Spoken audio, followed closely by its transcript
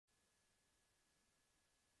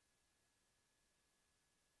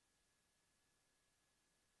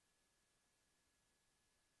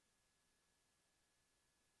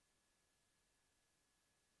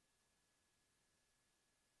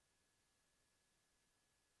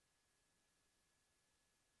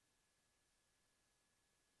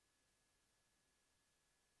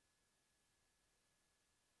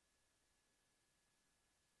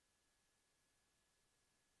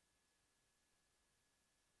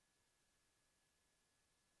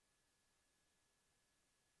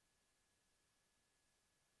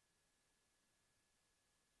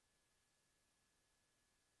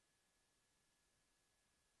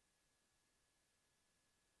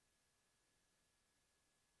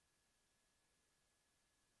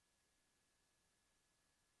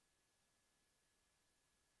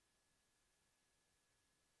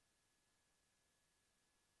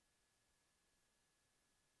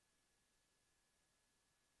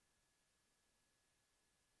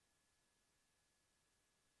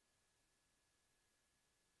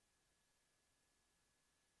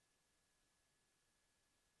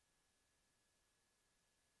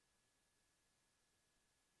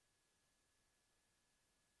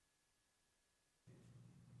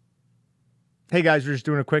Hey guys, we're just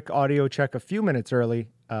doing a quick audio check a few minutes early.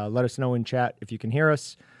 Let us know in chat if you can hear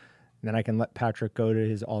us, and then I can let Patrick go to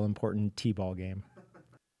his all-important T-ball game.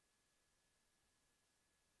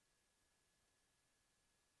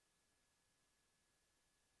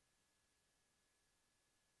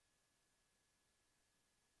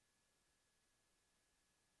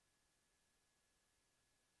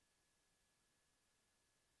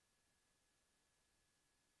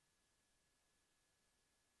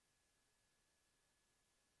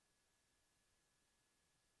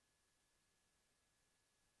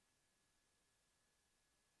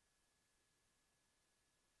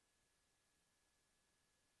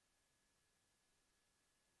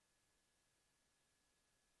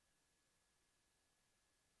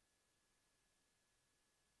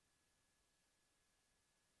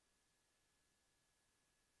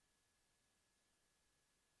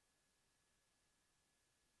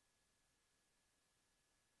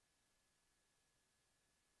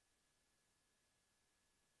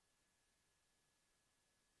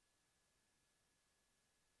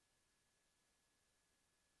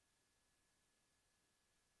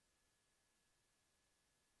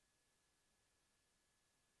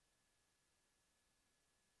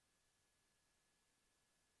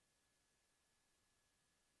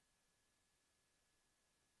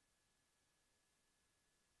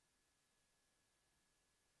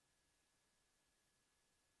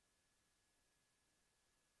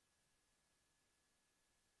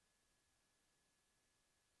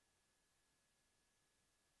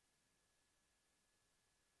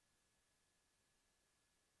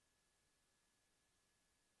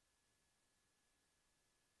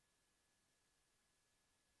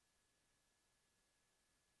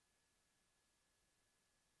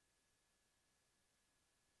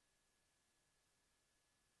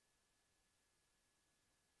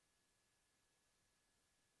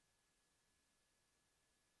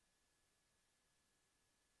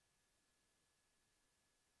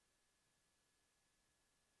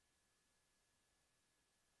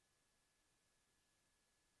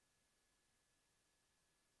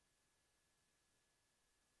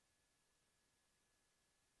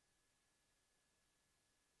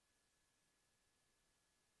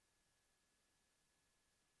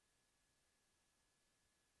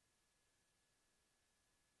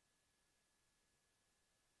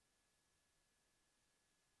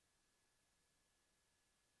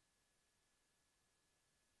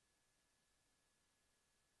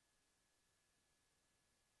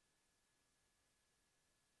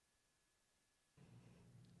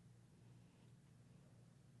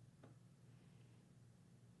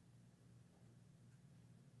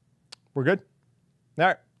 We're good? All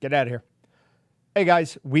right, get out of here. Hey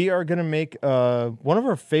guys, we are going to make one of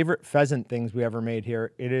our favorite pheasant things we ever made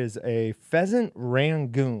here. It is a pheasant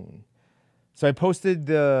Rangoon. So I posted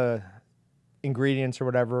the ingredients or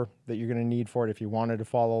whatever that you're going to need for it if you wanted to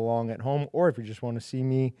follow along at home, or if you just want to see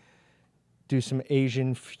me do some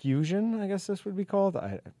Asian fusion, I guess this would be called.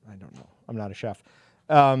 I don't know. I'm not a chef.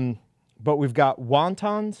 But we've got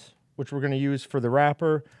wontons, which we're going to use for the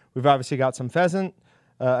wrapper. We've obviously got some pheasant.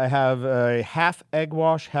 I have a half egg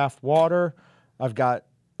wash, half water. I've got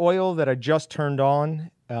oil that I just turned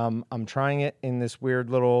on. I'm trying it in this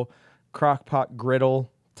weird little crock pot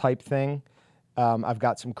griddle type thing. I've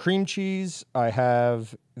got some cream cheese. I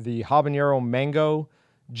have the habanero mango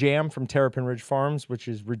jam from Terrapin Ridge Farms, which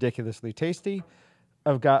is ridiculously tasty.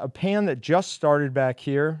 I've got a pan that just started back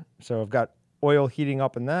here. So I've got oil heating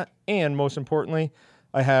up in that. And most importantly,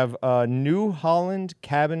 I have a New Holland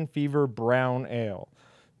Cabin Fever Brown Ale.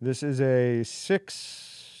 This is a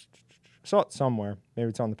saw it somewhere. Maybe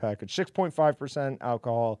it's on the package. 6.5%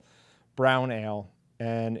 alcohol brown ale.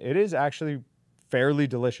 And it is actually fairly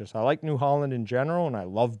delicious. I like New Holland in general, and I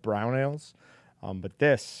love brown ales. But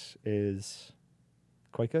this is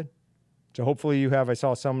quite good. So hopefully you have, I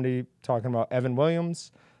saw somebody talking about Evan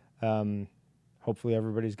Williams. Hopefully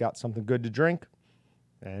everybody's got something good to drink.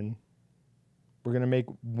 And we're going to make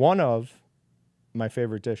one of my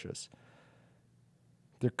favorite dishes.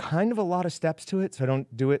 There are kind of a lot of steps to it, so I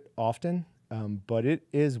don't do it often, but it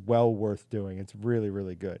is well worth doing. It's really,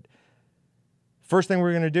 really good. First thing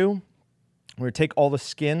we're going to do, we're going to take all the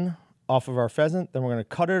skin off of our pheasant. Then we're going to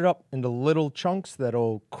cut it up into little chunks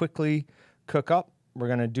that'll quickly cook up. We're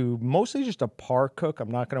going to do mostly just a par cook.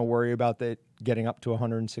 I'm not going to worry about that getting up to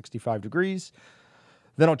 165 degrees.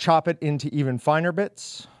 Then I'll chop it into even finer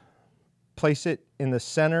bits, place it in the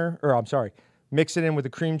center, mix it in with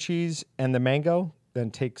the cream cheese and the mango. Then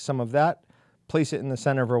take some of that, place it in the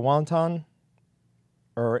center of our wonton,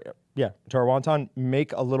 to our wonton,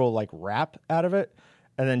 make a little like wrap out of it,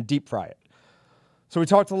 and then deep fry it. So we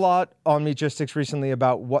talked a lot on Meatgistics recently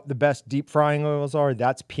about what the best deep frying oils are.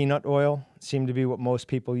 That's peanut oil. Seemed to be what most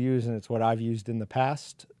people use, and it's what I've used in the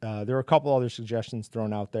past. There are a couple other suggestions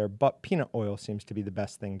thrown out there, but peanut oil seems to be the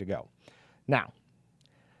best thing to go. Now,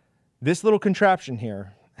 this little contraption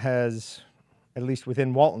here has, at least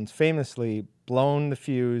within Walton's, famously blown the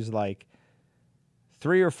fuse like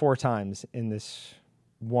 3 or 4 times in this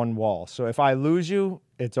one wall. So if I lose you,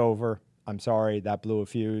 it's over. I'm sorry, that blew a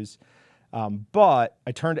fuse. But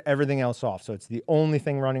I turned everything else off, so it's the only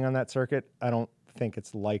thing running on that circuit. I don't think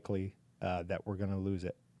it's likely that we're going to lose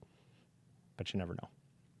it, but you never know.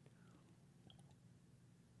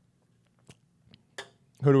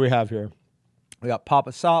 Who do we have here? We got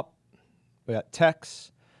Papa Sop, we got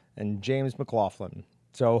Tex, and James McLaughlin.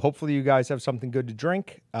 So hopefully you guys have something good to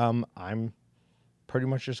drink. I'm pretty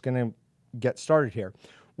much just going to get started here.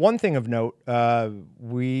 One thing of note,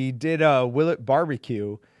 we did a Willet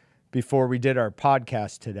barbecue before we did our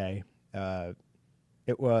podcast today.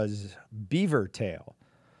 It was beaver tail.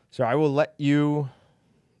 So I will let you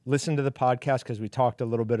listen to the podcast because we talked a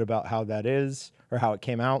little bit about how that is or how it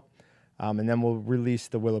came out. And then we'll release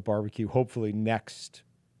the Willet barbecue hopefully next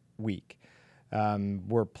week.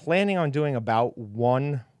 We're planning on doing about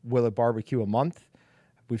 1 Willet barbecue a month.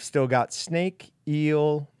 We've still got snake,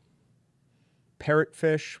 eel,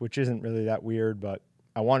 parrotfish, which isn't really that weird, but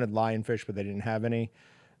I wanted lionfish, but they didn't have any.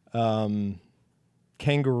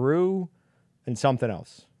 Kangaroo, and something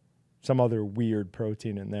else. Some other weird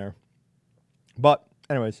protein in there. But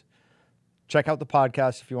anyways, check out the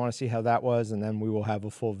podcast if you want to see how that was, and then we will have a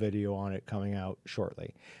full video on it coming out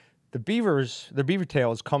shortly. The beaver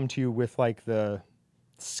tails come to you with like the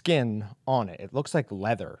skin on it. It looks like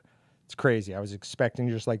leather. It's crazy. I was expecting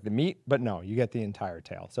just like the meat, but no, you get the entire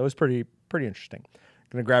tail. So it was pretty interesting. I'm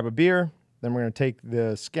going to grab a beer, then we're going to take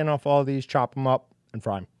the skin off all of these, chop them up, and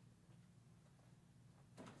fry them.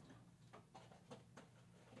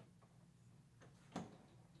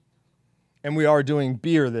 And we are doing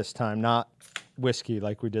beer this time, not whiskey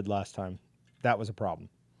like we did last time. That was a problem.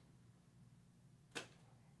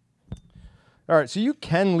 All right, so you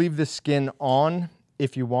can leave the skin on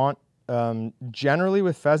if you want. Generally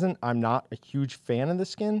with pheasant, I'm not a huge fan of the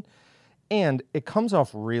skin, and it comes off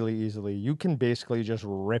really easily. You can basically just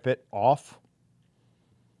rip it off.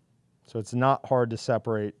 So it's not hard to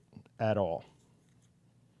separate at all.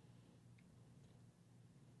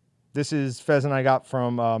 This is pheasant I got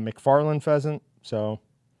from McFarland Pheasant, so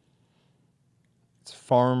it's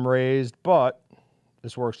farm raised, but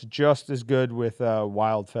this works just as good with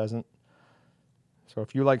wild pheasant. So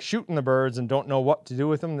if you like shooting the birds and don't know what to do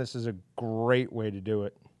with them, this is a great way to do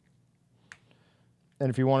it. And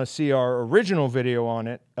if you want to see our original video on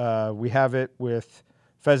it, we have it with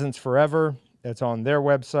Pheasants Forever. It's on their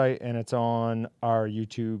website, and it's on our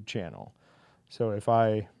YouTube channel. So if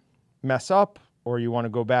I mess up, or you want to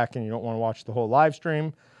go back and you don't want to watch the whole live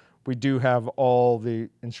stream, we do have all the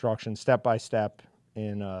instructions step by step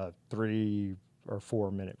in a 3 or 4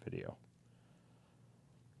 minute video.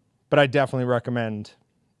 But I definitely recommend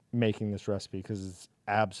making this recipe because it's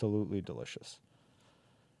absolutely delicious.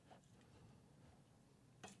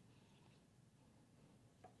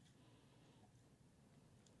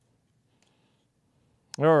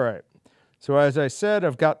 All right. So as I said,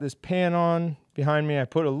 I've got this pan on behind me. I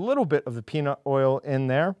put a little bit of the peanut oil in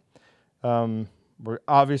there. We're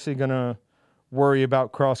obviously going to worry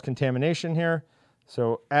about cross-contamination here.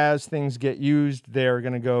 So as things get used, they're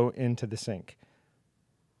going to go into the sink.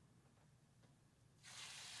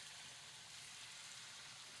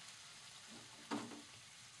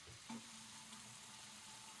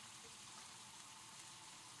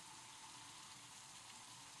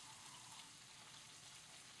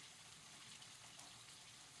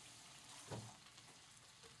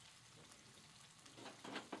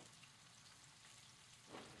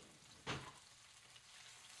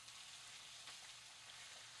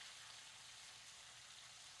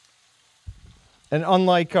 And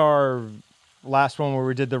unlike our last one where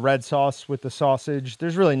we did the red sauce with the sausage,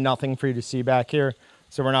 there's really nothing for you to see back here.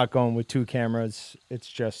 So we're not going with 2 cameras. It's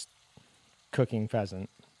just cooking pheasant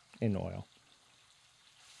in oil.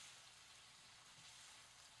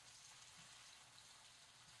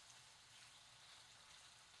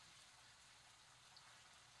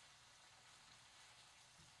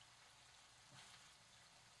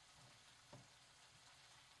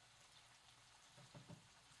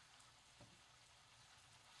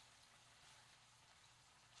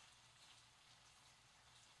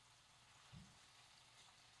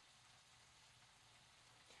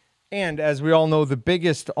 And as we all know, the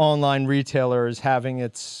biggest online retailer is having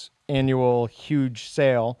its annual huge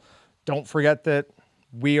sale. Don't forget that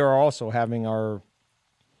we are also having our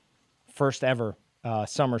first ever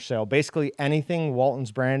summer sale. Basically anything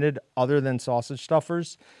Walton's branded other than sausage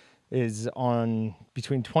stuffers is on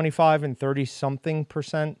between 25 and 30 something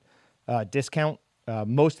percent discount.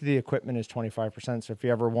 Most of the equipment is 25%. So if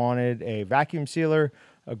you ever wanted a vacuum sealer,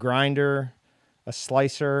 a grinder, a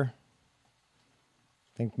slicer,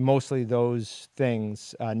 I think mostly those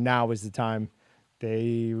things, now is the time.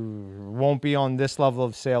 They won't be on this level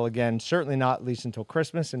of sale again, certainly not at least until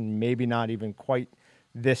Christmas, and maybe not even quite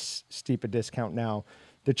this steep a discount now.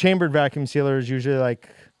 The chambered vacuum sealer is usually like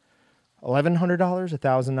 $1,100,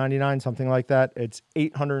 $1,099, something like that. It's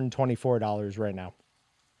 $824 right now.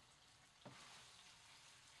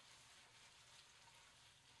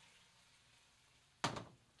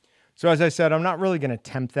 So as I said, I'm not really going to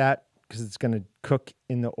tempt that because it's going to cook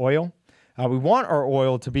in the oil. We want our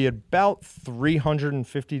oil to be about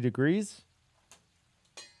 350 degrees.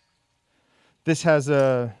 This has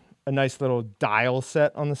a nice little dial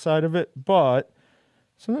set on the side of it, but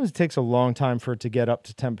sometimes it takes a long time for it to get up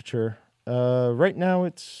to temperature. Right now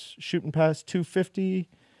it's shooting past 250,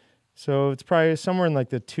 so it's probably somewhere in like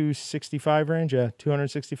the 265 range. Yeah,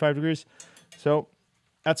 265 degrees. So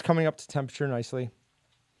that's coming up to temperature nicely.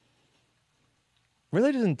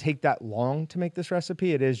 Really doesn't take that long to make this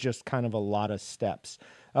recipe. It is just kind of a lot of steps.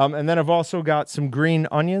 And then I've also got some green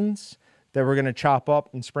onions that we're going to chop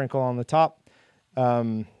up and sprinkle on the top.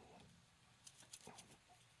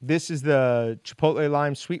 This is the chipotle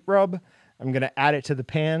lime sweet rub. I'm going to add it to the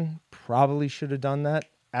pan. Probably should have done that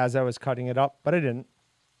as I was cutting it up, but I didn't.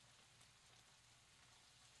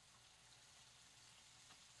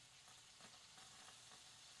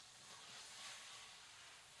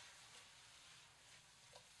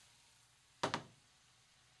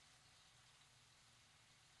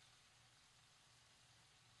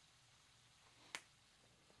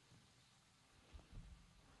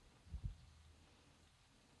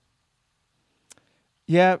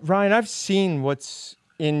 Yeah, Ryan, I've seen what's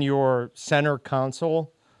in your center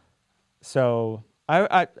console, so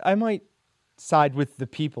I might side with the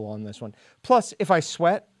people on this one. Plus, if I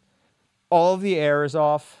sweat, all of the air is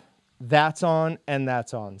off, that's on, and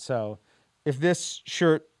that's on. So if this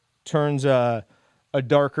shirt turns a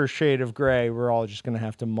darker shade of gray, we're all just going to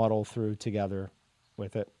have to muddle through together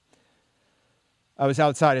with it. I was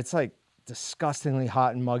outside. It's like disgustingly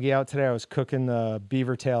hot and muggy out today. I was cooking the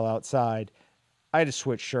beaver tail outside. I had to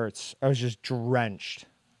switch shirts. I was just drenched.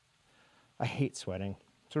 I hate sweating.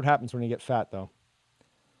 That's what happens when you get fat, though.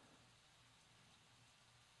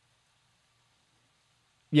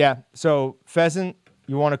 Yeah, so pheasant,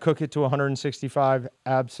 you want to cook it to 165,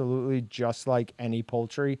 absolutely, just like any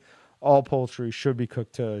poultry. All poultry should be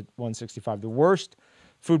cooked to 165. The worst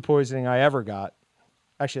food poisoning I ever got,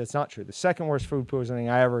 actually, that's not true. The second worst food poisoning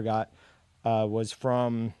I ever got was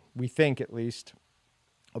from, we think at least,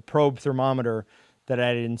 a probe thermometer that I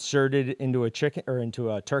had inserted into a chicken or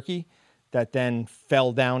into a turkey that then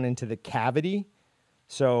fell down into the cavity.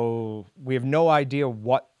 So we have no idea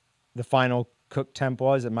what the final cook temp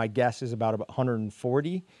was, and my guess is about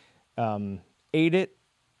 140. Ate it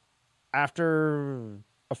after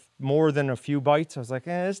more than a few bites. I was like,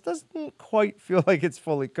 this doesn't quite feel like it's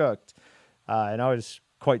fully cooked. And I was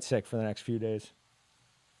quite sick for the next few days.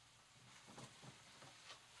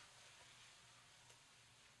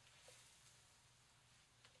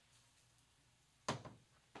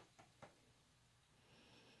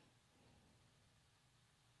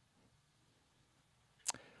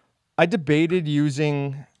 I debated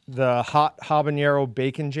using the hot habanero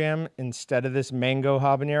bacon jam instead of this mango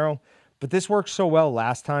habanero, but this worked so well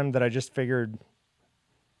last time that I just figured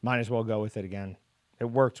might as well go with it again. It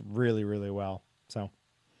worked really, really well. So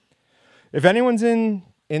if anyone's in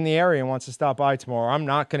the area and wants to stop by tomorrow, I'm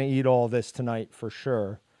not going to eat all this tonight for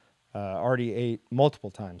sure. Already ate multiple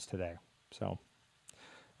times today. So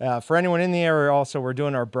for anyone in the area also, we're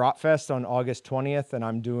doing our Bratfest on August 20th,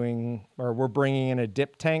 and we're bringing in a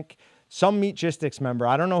dip tank. Some Meatgistics member,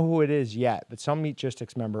 I don't know who it is yet, but some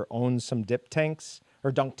Meatgistics member owns some dip tanks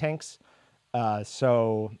or dunk tanks.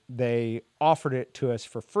 So they offered it to us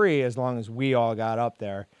for free as long as we all got up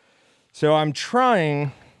there. So I'm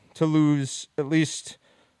trying to lose at least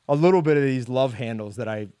a little bit of these love handles that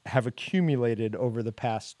I have accumulated over the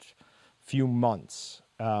past few months.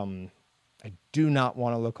 I do not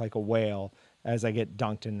want to look like a whale as I get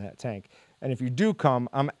dunked in that tank. And if you do come,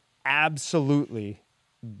 I'm absolutely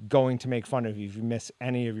going to make fun of you if you miss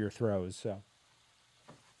any of your throws. So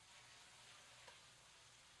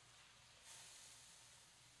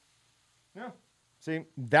yeah, see,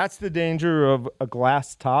 that's the danger of a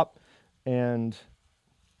glass top and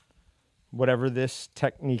whatever this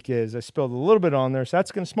technique is. I spilled a little bit on there, so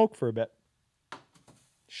that's going to smoke for a bit.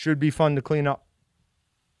 Should be fun to clean up.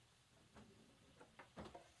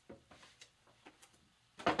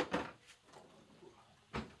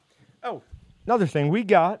 Oh, another thing we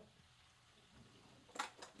got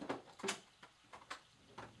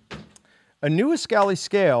a new Escali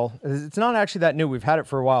scale. It's not actually that new. We've had it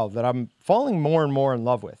for a while, that I'm falling more and more in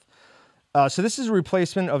love with. So this is a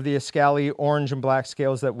replacement of the Escali orange and black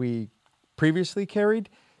scales that we previously carried.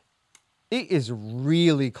 It is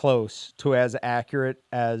really close to as accurate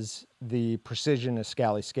as the Precision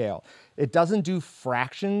Escali scale. It doesn't do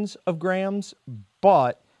fractions of grams,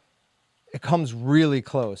 but it comes really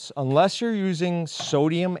close. Unless you're using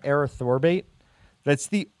sodium erythorbate, that's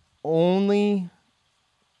the only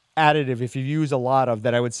additive, if you use a lot of,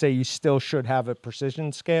 that I would say you still should have a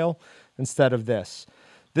precision scale instead of this.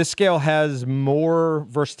 This scale has more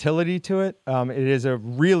versatility to it. It is a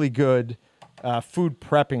really good food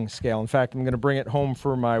prepping scale. In fact, I'm going to bring it home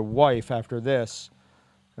for my wife after this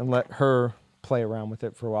and let her play around with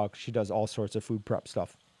it for a while, because she does all sorts of food prep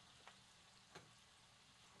stuff.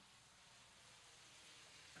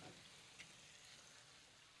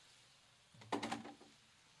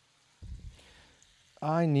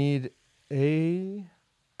 I need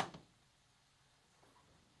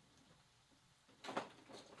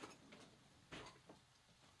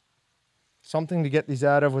something to get these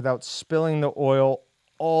out of without spilling the oil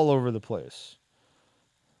all over the place.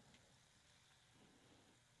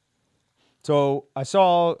 So I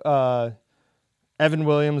saw Evan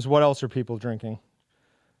Williams. What else are people drinking?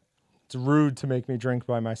 It's rude to make me drink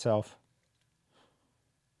by myself.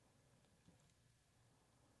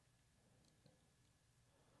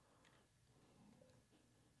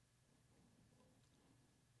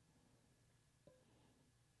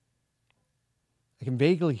 I can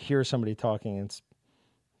vaguely hear somebody talking. It's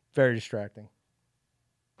very distracting.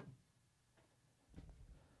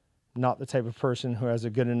 Not the type of person who has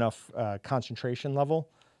a good enough concentration level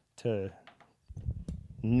to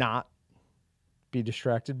not be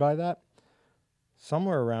distracted by that.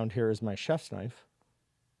 Somewhere around here is my chef's knife.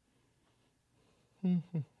 I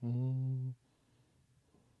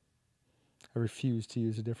refuse to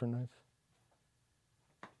use a different knife.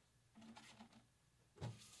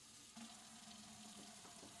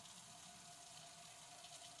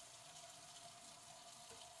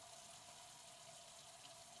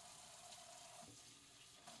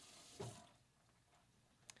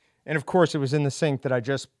 And of course, it was in the sink that I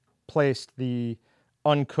just placed the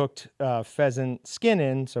uncooked pheasant skin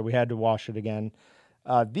in, so we had to wash it again.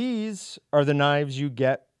 These are the knives you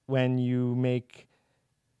get when you make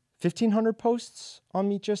 1,500 posts on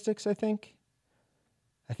Meatgistics, I think.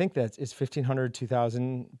 I think that is 1,500,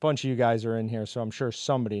 2,000. A bunch of you guys are in here, so I'm sure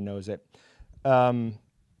somebody knows it. I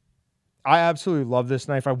absolutely love this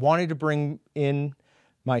knife. I wanted to bring in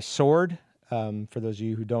my sword. For those of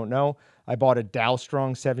you who don't know, I bought a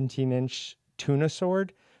Dowstrong 17-inch tuna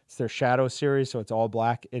sword. It's their Shadow series, so it's all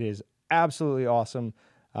black. It is absolutely awesome,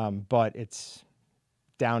 but it's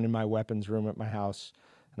down in my weapons room at my house,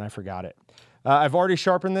 and I forgot it. I've already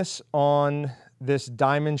sharpened this on this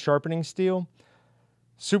diamond sharpening steel.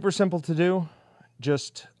 Super simple to do.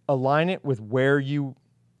 Just align it with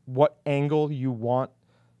what angle you want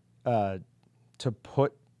to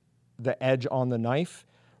put the edge on the knife.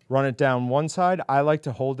 Run it down one side. I like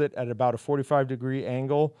to hold it at about a 45-degree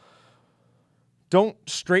angle. Don't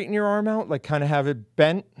straighten your arm out, like kind of have it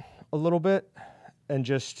bent a little bit, and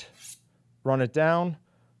just run it down,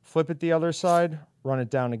 flip it the other side, run it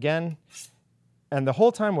down again. And the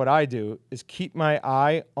whole time what I do is keep my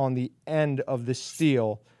eye on the end of the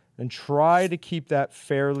steel and try to keep that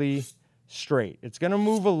fairly straight. It's going to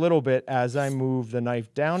move a little bit as I move the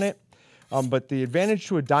knife down it, but the advantage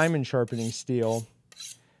to a diamond sharpening steel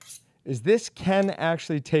is this can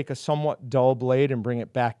actually take a somewhat dull blade and bring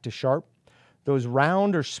it back to sharp. Those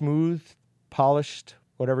round or smooth, polished,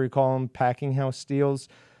 whatever you call them, packing house steels,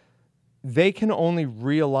 they can only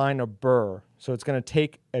realign a burr. So it's going to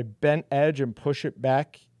take a bent edge and push it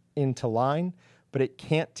back into line, but it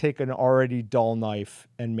can't take an already dull knife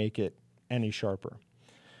and make it any sharper.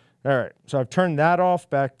 All right, so I've turned that off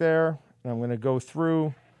back there, and I'm going to go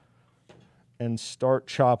through and start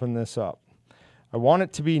chopping this up. I want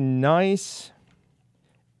it to be nice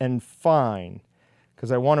and fine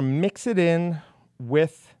because I want to mix it in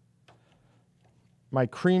with my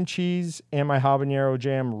cream cheese and my habanero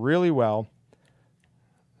jam really well.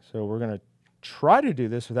 So we're going to try to do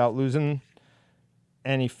this without losing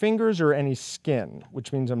any fingers or any skin,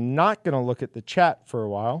 which means I'm not going to look at the chat for a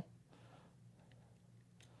while.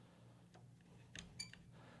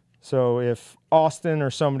 So if Austin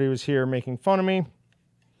or somebody was here making fun of me,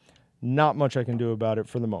 not much I can do about it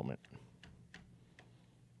for the moment.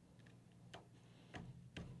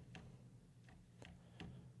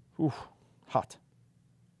 Ooh, hot.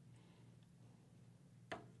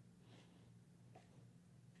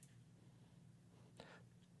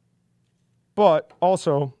 But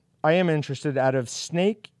also, I am interested out of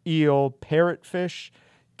snake, eel, parrotfish,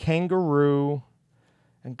 kangaroo,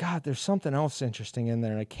 and God, there's something else interesting in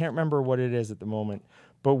there, and I can't remember what it is at the moment.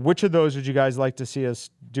 But which of those would you guys like to see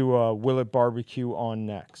us do a Willet barbecue on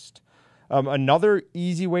next? Another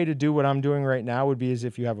easy way to do what I'm doing right now would be as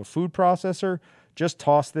if you have a food processor, just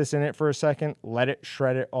toss this in it for a second, let it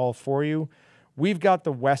shred it all for you. We've got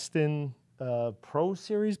the Weston Pro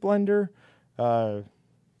Series blender.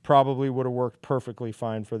 Probably would have worked perfectly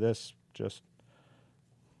fine for this. Just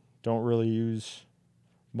don't really use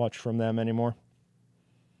much from them anymore.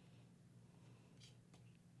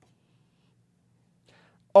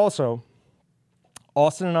 Also,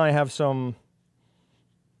 Austin and I have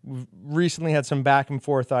we've recently had some back and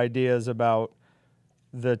forth ideas about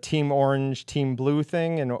the Team Orange, Team Blue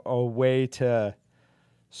thing and a way to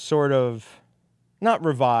sort of, not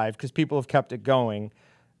revive, because people have kept it going,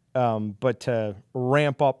 but to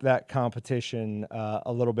ramp up that competition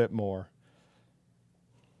a little bit more.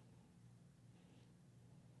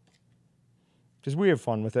 Because we have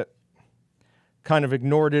fun with it. Kind of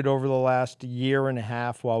ignored it over the last year and a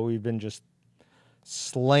half while we've been just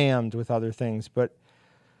slammed with other things. But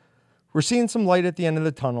we're seeing some light at the end of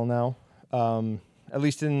the tunnel now. At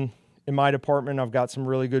least in my department, I've got some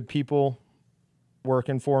really good people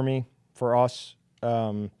working for me, for us.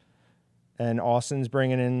 And Austin's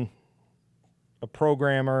bringing in a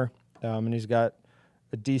programmer, and he's got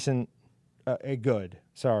a decent, if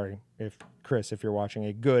you're watching,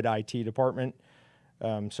 a good IT department.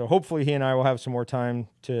 So hopefully he and I will have some more time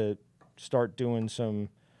to start doing some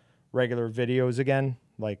regular videos again,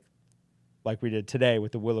 like we did today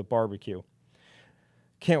with the Willet barbecue.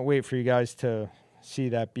 Can't wait for you guys to see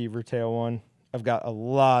that beaver tail one. I've got a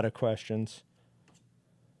lot of questions.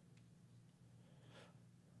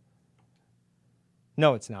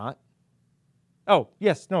 No, it's not. Oh,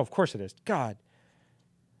 yes. No, of course it is. God.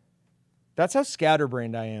 That's how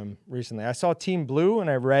scatterbrained I am recently. I saw Team Blue and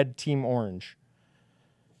I read Team Orange.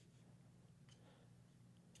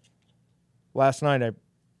 Last night,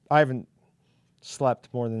 I haven't slept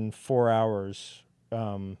more than 4 hours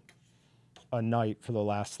a night for the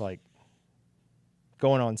last,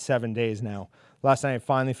 going on 7 days now. Last night, I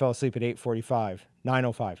finally fell asleep at 8:45,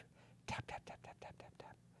 9:05. Tap, tap, tap, tap, tap, tap,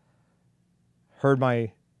 tap. Heard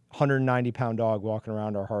my 190-pound dog walking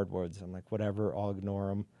around our hardwoods. I'm like, whatever, I'll ignore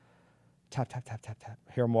him. Tap, tap, tap, tap, tap.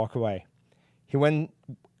 Hear him walk away. He went,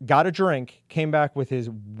 got a drink, came back with his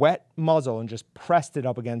wet muzzle and just pressed it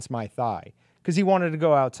up against my thigh because he wanted to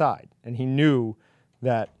go outside, and he knew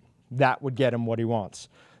that would get him what he wants.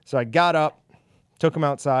 So I got up, took him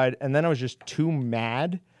outside, and then I was just too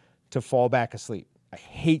mad to fall back asleep. I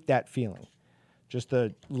hate that feeling. Just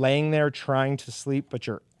the laying there trying to sleep, but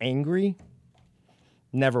you're angry,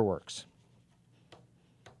 never works.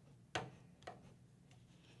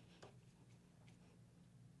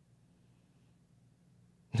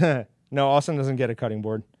 No, Austin doesn't get a cutting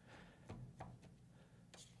board.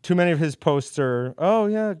 Too many of his posts are, oh,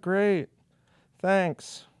 yeah, great.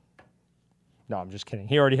 Thanks. No, I'm just kidding.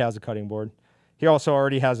 He already has a cutting board. He also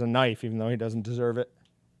already has a knife, even though he doesn't deserve it.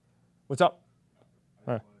 What's up?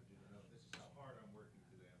 All right.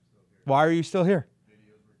 Why are you still here?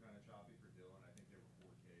 Videos were kind of choppy for Dylan. I think they were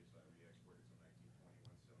 4K, so I re-exported some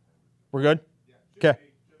 1920 ones. We're good? Yeah. Okay.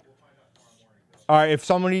 We'll find out tomorrow morning. All right, if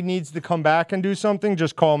somebody needs to come back and do something,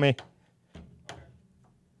 just call me.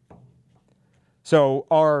 So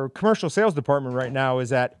our commercial sales department right now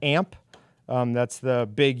is at AMP. That's the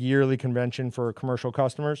big yearly convention for commercial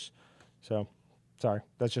customers. So, sorry,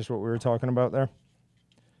 that's just what we were talking about there.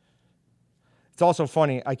 It's also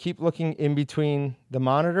funny, I keep looking in between the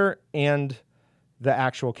monitor and the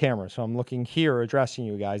actual camera. So I'm looking here, addressing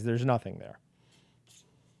you guys. There's nothing there.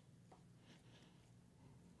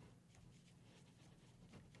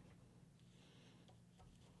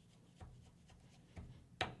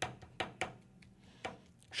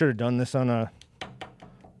 Should have done this on a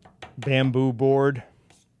bamboo board.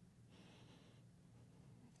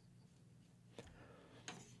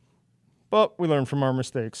 But we learn from our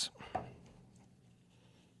mistakes.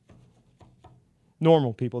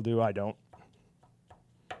 Normal people do, I don't.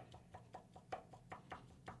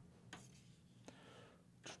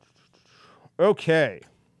 Okay.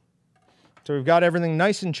 So we've got everything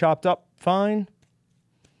nice and chopped up fine.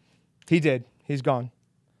 He did. He's gone.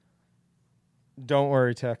 Don't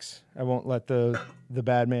worry, Tex. I won't let the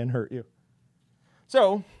bad man hurt you.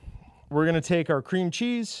 So we're going to take our cream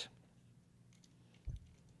cheese.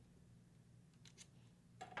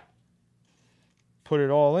 put it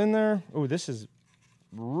all in there. Oh, this is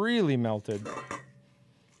really melted.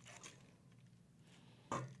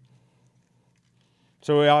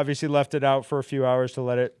 So we obviously left it out for a few hours to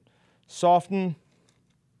let it soften.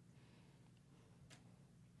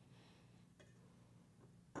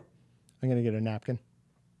 I'm going to get a napkin.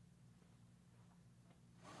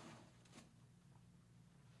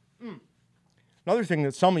 Another thing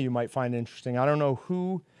that some of you might find interesting, I don't know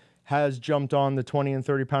who has jumped on the 20 and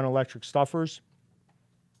 30 pound electric stuffers,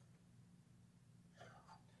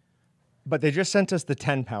 but they just sent us the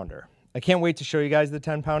 10 pounder. I can't wait to show you guys the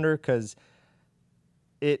 10 pounder because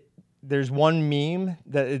there's one meme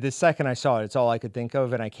that the second I saw it, it's all I could think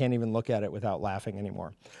of, and I can't even look at it without laughing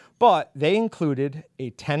anymore. But they included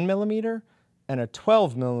a 10 millimeter and a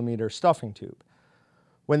 12 millimeter stuffing tube.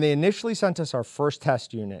 When they initially sent us our first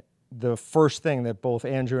test unit, the first thing that both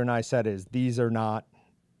Andrew and I said is, these are not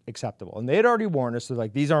acceptable. And they had already warned us, so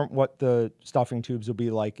like, these aren't what the stuffing tubes will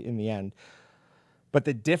be like in the end. But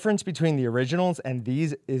the difference between the originals and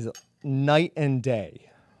these is night and day.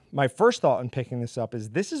 My first thought in picking this up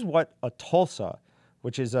is this is what a Tulsa,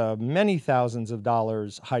 which is a many thousands of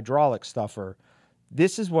dollars hydraulic stuffer,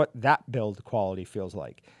 this is what that build quality feels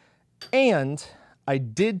like. And I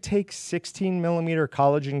did take 16 millimeter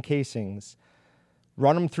collagen casings,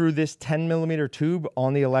 run them through this 10 millimeter tube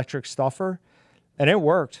on the electric stuffer, and it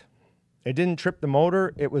worked. It didn't trip the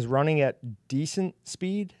motor. It was running at decent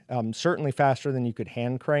speed, certainly faster than you could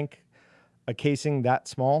hand crank a casing that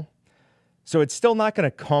small. So it's still not going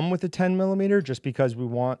to come with a 10 millimeter just because we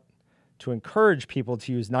want to encourage people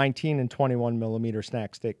to use 19 and 21 millimeter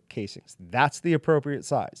snack stick casings. That's the appropriate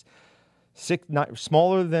size.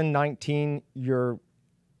 Smaller than 19, you're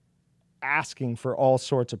asking for all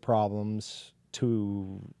sorts of problems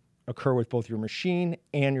to occur with both your machine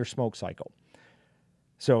and your smoke cycle.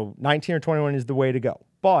 So 19 or 21 is the way to go.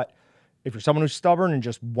 But if you're someone who's stubborn and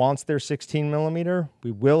just wants their 16 millimeter,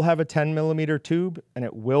 we will have a 10 millimeter tube, and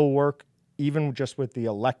it will work even just with the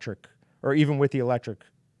electric, or even with the electric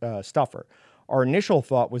stuffer. Our initial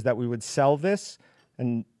thought was that we would sell this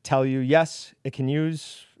and tell you, yes, it can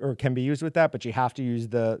use or can be used with that, but you have to use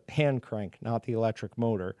the hand crank, not the electric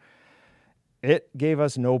motor. It gave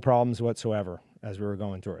us no problems whatsoever as we were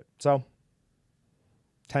going through it. So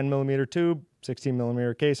 10 millimeter tube, 16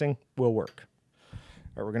 millimeter casing will work. All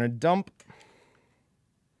right, we're going to dump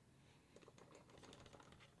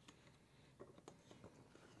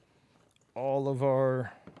all of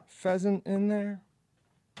our pheasant in there.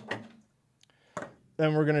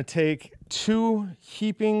 Then we're going to take 2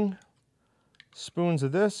 heaping spoons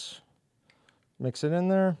of this, mix it in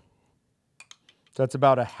there. So that's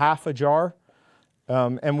about a half a jar.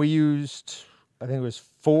 And we used, I think it was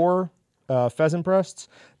 4 pheasant breasts.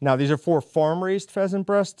 Now these are 4 farm-raised pheasant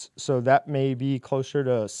breasts, so that may be closer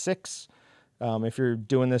to 6 if you're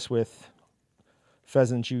doing this with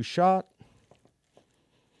pheasants you shot.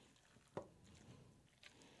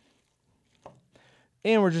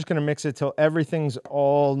 And we're just going to mix it till everything's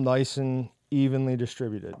all nice and evenly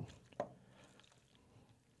distributed.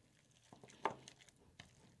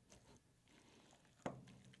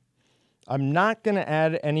 I'm not going to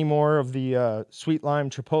add any more of the sweet lime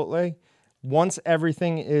chipotle. Once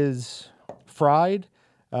everything is fried,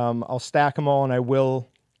 I'll stack them all, and I'll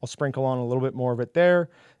sprinkle on a little bit more of it there,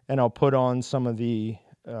 and I'll put on some of the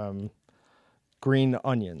green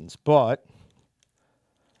onions. But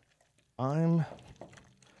I'm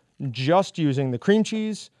just using the cream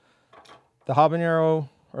cheese, the habanero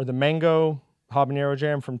or the mango habanero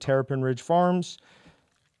jam from Terrapin Ridge Farms,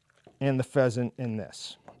 and the pheasant in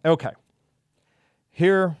this. Okay.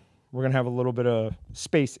 Here, we're going to have a little bit of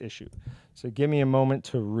space issue. So give me a moment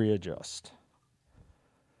to readjust.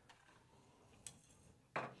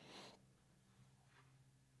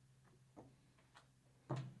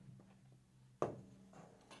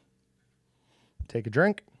 Take a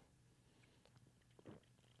drink.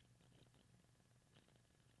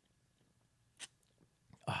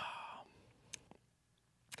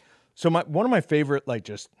 So one of my favorite, like,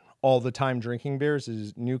 just all the time drinking beers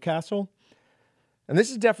is Newcastle. And this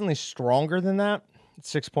is definitely stronger than that.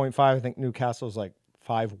 It's 6.5. I think Newcastle is like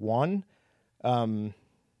 5.1. And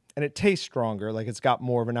it tastes stronger. Like, it's got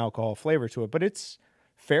more of an alcohol flavor to it. But it's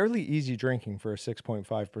fairly easy drinking for a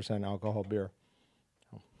 6.5% alcohol beer.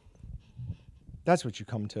 That's what you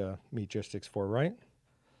come to Meatgistics for, right?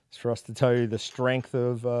 It's for us to tell you the strength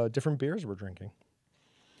of different beers we're drinking.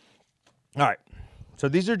 All right. So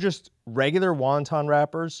these are just regular wonton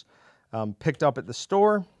wrappers picked up at the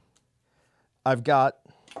store. I've got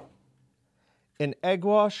an egg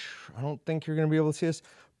wash. I don't think you're going to be able to see this,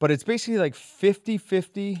 but it's basically like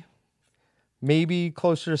 50-50 maybe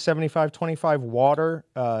closer to 75-25 water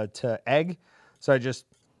to egg. So I just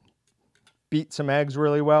beat some eggs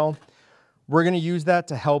really well. We're going to use that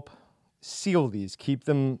to help seal these, keep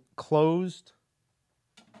them closed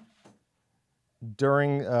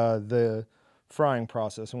during the frying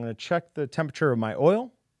process. I'm going to check the temperature of my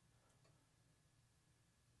oil.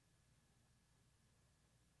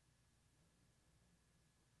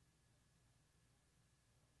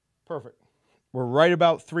 Perfect. We're right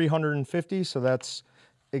about 350, so that's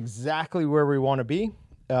exactly where we want to be.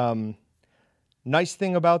 Nice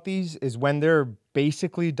thing about these is when they're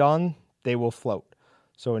basically done, they will float.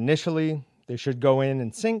 So initially, they should go in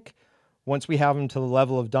and sink. Once we have them to the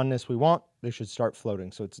level of doneness we want, they should start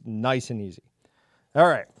floating. So it's nice and easy. All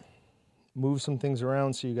right. Move some things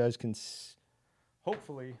around so you guys can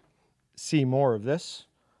hopefully see more of this.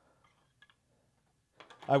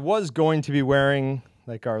 I was going to be wearing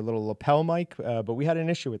like our little lapel mic, but we had an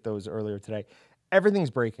issue with those earlier today. Everything's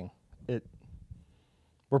breaking.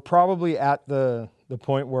 We're probably at the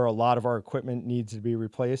point where a lot of our equipment needs to be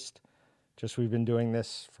replaced. Just we've been doing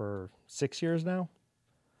this for 6 years now.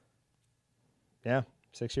 Yeah,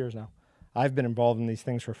 6 years now. I've been involved in these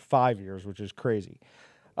things for 5 years, which is crazy.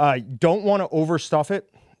 Don't want to overstuff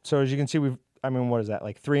it. So as you can see, what is that?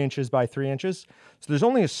 Like 3 inches by 3 inches. So there's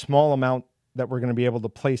only a small amount that we're going to be able to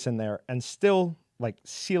place in there and still like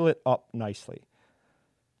seal it up nicely.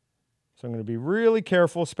 So I'm going to be really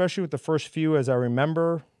careful, especially with the first few, as I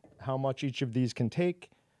remember how much each of these can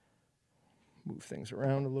take. Move things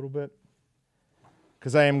around a little bit,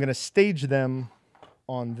 because I am going to stage them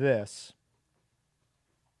on this.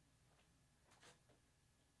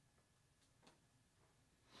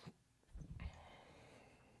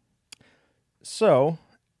 So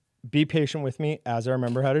be patient with me as I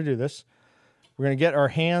remember how to do this. We're going to get our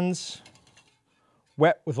hands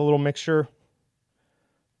wet with a little mixture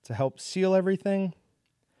to help seal everything.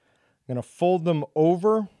 I'm going to fold them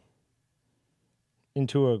over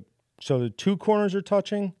into so the two corners are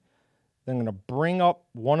touching. Then I'm going to bring up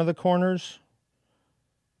one of the corners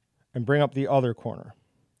and bring up the other corner.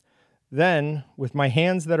 Then with my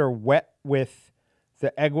hands that are wet with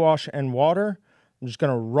the egg wash and water, I'm just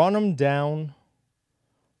going to run them down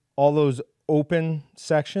all those open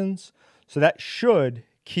sections. So that should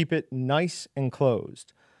keep it nice and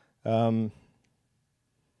closed.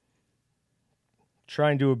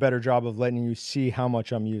 Try and do a better job of letting you see how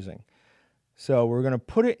much I'm using. So we're going to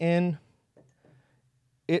put it in.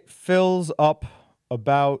 It fills up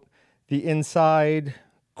about the inside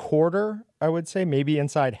quarter, I would say, maybe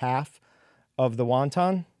inside half of the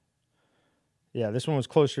wonton. Yeah, this one was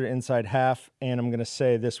closer to inside half, and I'm going to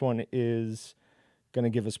say this one is going to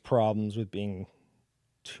give us problems with being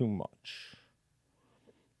too much.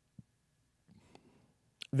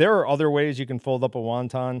 There are other ways you can fold up a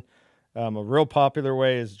wonton. A real popular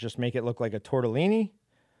way is just make it look like a tortellini,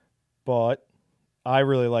 but I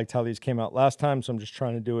really liked how these came out last time, so I'm just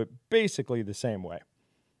trying to do it basically the same way.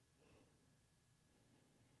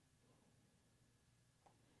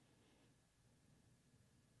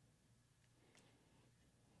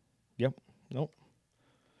 Yep, nope.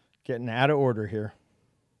 Getting out of order here.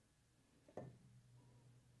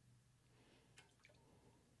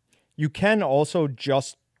 You can also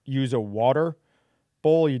just use a water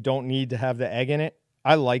bowl. You don't need to have the egg in it.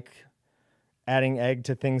 I like adding egg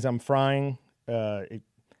to things I'm frying. It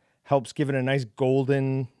helps give it a nice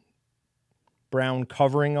golden brown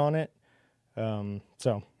covering on it.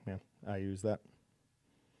 So, yeah, I use that.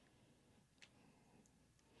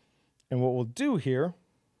 And what we'll do here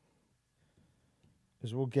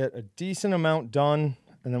is we'll get a decent amount done,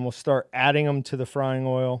 and then we'll start adding them to the frying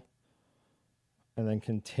oil and then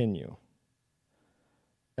continue.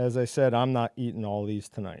 As I said, I'm not eating all these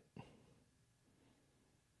tonight.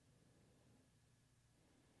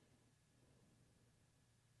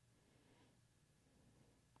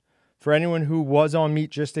 For anyone who was on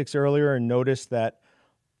Meatgistics earlier and noticed that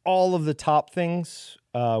all of the top things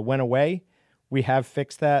went away, we have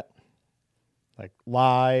fixed that. Like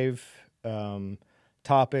live,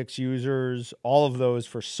 topics, users, all of those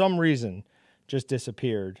for some reason just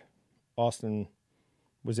disappeared. Austin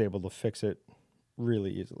was able to fix it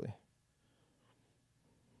really easily.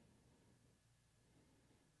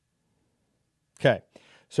 Okay,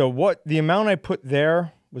 so the amount I put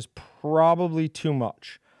there was probably too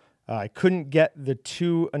much. I couldn't get the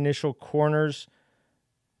two initial corners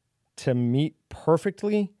to meet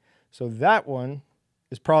perfectly, so that one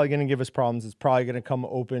is probably going to give us problems. It's probably going to come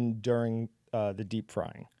open during the deep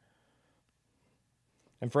frying.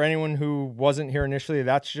 And for anyone who wasn't here initially,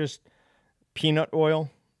 that's just peanut oil.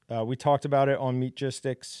 We talked about it on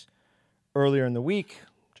Meatgistics earlier in the week.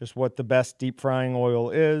 just what the best deep frying oil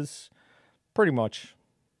is. Pretty much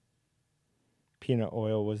peanut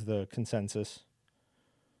oil was the consensus.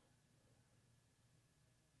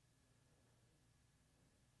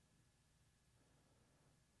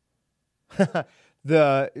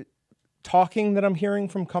 The talking that I'm hearing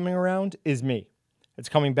from coming around is me. It's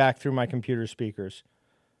coming back through my computer speakers.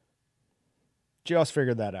 Just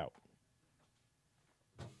figured that out.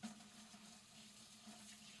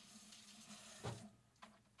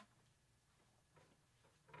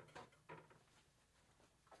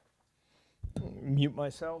 Mute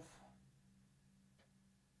myself.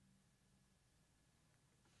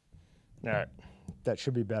 All right. That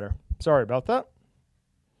should be better. Sorry about that.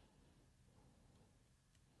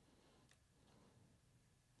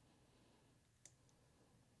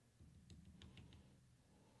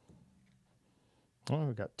 Oh,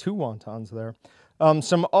 we've got 2 wontons there.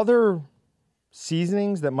 Some other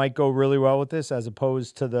seasonings that might go really well with this as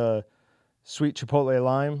opposed to the sweet chipotle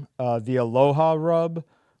lime. The Aloha rub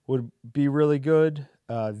would be really good.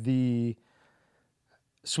 The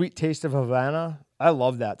sweet taste of Havana. I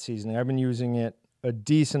love that seasoning. I've been using it a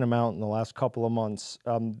decent amount in the last couple of months.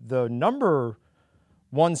 The number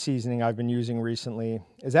 1 seasoning I've been using recently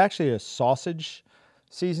is actually a sausage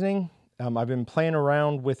seasoning. I've been playing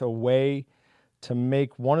around with a way to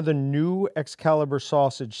make one of the new Excalibur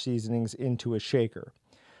sausage seasonings into a shaker.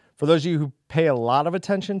 For those of you who pay a lot of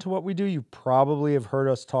attention to what we do, you probably have heard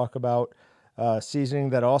us talk about seasoning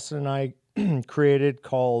that Austin and I created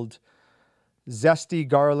called Zesty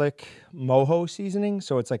Garlic Mojo seasoning.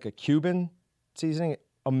 So it's like a Cuban seasoning,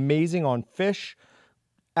 amazing on fish,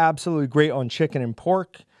 absolutely great on chicken and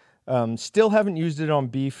pork. Still haven't used it on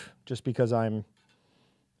beef just because I'm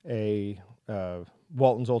a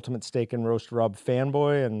Walton's Ultimate Steak and Roast Rub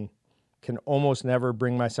fanboy and can almost never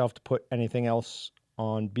bring myself to put anything else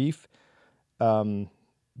on beef.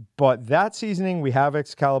 But that seasoning, we have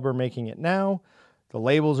Excalibur making it now. The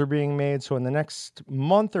labels are being made. So in the next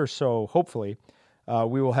month or so, hopefully,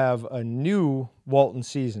 we will have a new Walton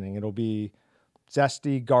seasoning. It'll be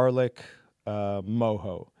Zesty Garlic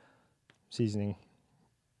Mojo seasoning.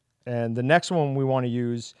 And the next one we want to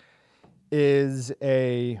use is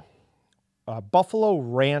a Buffalo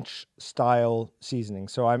Ranch style seasoning.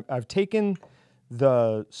 So I've taken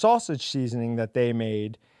the sausage seasoning that they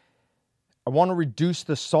made. I want to reduce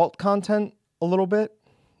the salt content a little bit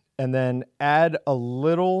and then add a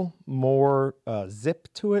little more zip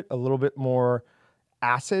to it, a little bit more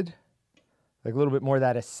acid, like a little bit more of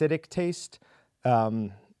that acidic taste,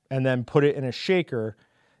 and then put it in a shaker.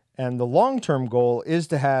 And the long-term goal is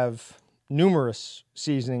to have numerous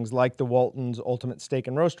seasonings like the Walton's Ultimate Steak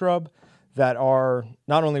and Roast Rub that are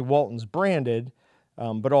not only Walton's branded,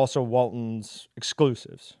 but also Walton's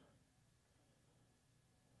exclusives.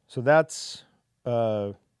 So that's,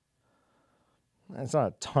 it's not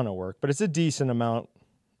a ton of work, but it's a decent amount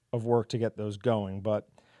of work to get those going. But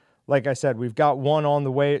like I said, we've got one on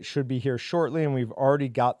the way. It should be here shortly, and we've already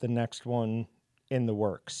got the next one in the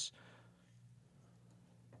works.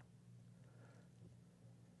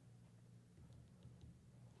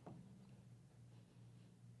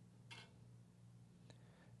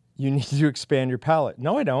 You need to expand your palate.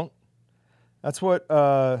 No, I don't. That's what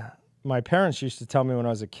my parents used to tell me when I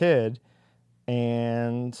was a kid.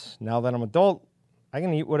 And now that I'm an adult, I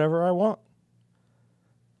can eat whatever I want.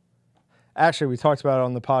 Actually, we talked about it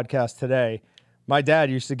on the podcast today. My dad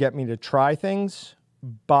used to get me to try things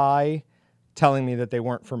by telling me that they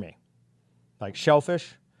weren't for me. Like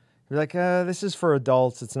shellfish. He'd be like, this is for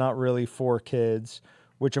adults. It's not really for kids.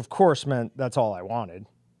 Which, of course, meant that's all I wanted.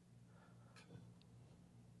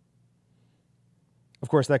 Of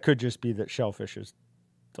course, that could just be that shellfish is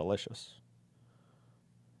delicious.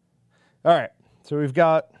 All right, so we've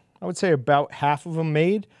got, I would say, about half of them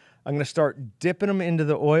made. I'm going to start dipping them into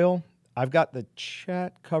the oil. I've got the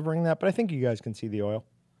chat covering that, but I think you guys can see the oil.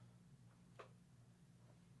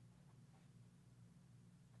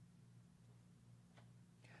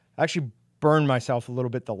 I actually burned myself a little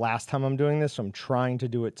bit the last time I'm doing this, so I'm trying to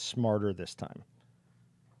do it smarter this time.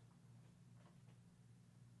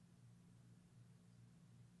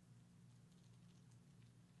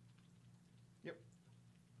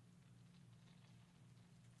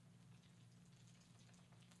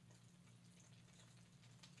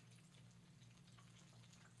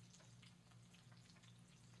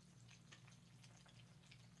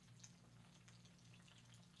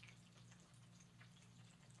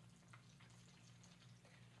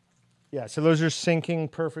 Yeah, so those are sinking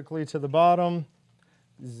perfectly to the bottom.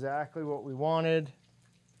 Exactly what we wanted.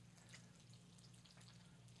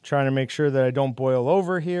 Trying to make sure that I don't boil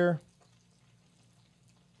over here.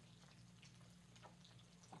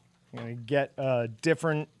 I'm going to get a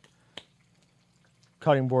different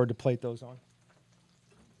cutting board to plate those on.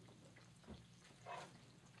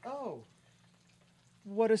 Oh,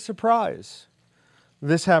 what a surprise.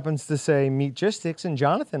 This happens to say Meatgistics and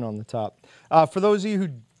Jonathan on the top. For those of you who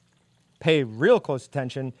pay real close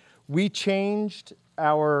attention, we changed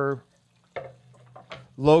our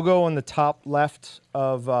logo on the top left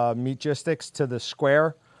of Meatgistics to the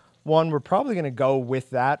square one. We're probably going to go with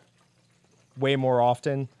that way more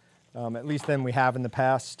often, at least than we have in the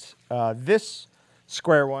past. This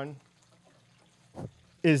square one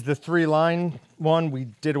is the 3-line one. We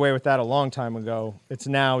did away with that a long time ago. It's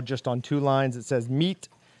now just on 2 lines. It says meat,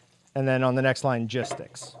 and then on the next line,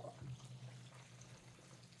 gistics.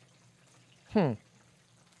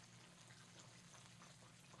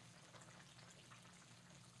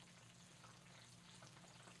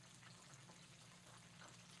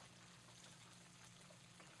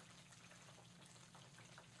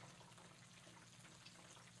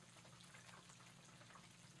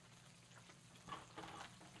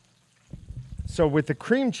 So with the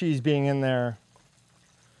cream cheese being in there,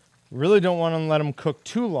 really don't want to let them cook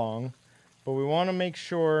too long, but we want to make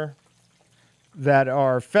sure that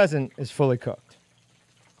our pheasant is fully cooked.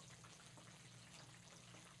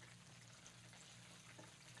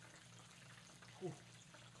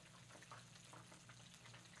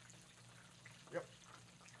 Yep.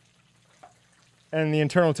 And the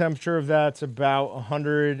internal temperature of that's about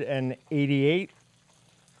 188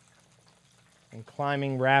 and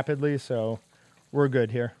climbing rapidly, so we're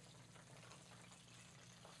good here.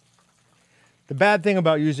 The bad thing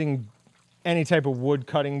about using any type of wood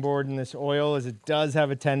cutting board in this oil is it does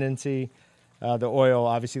have a tendency, the oil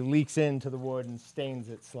obviously leaks into the wood and stains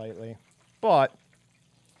it slightly. But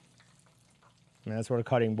I mean, that's what a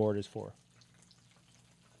cutting board is for.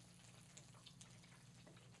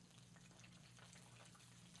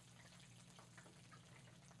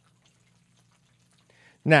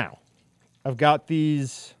 Now, I've got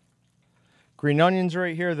these green onions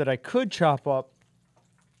right here that I could chop up.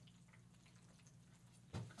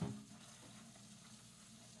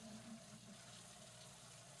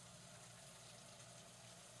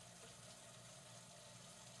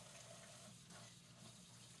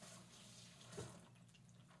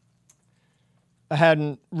 I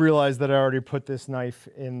hadn't realized that I already put this knife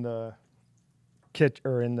in the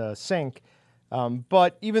in the sink.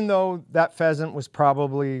 But even though that pheasant was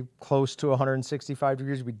probably close to 165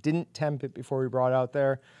 degrees, we didn't temp it before we brought it out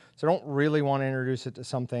there. So I don't really want to introduce it to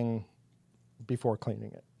something before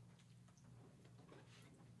cleaning it.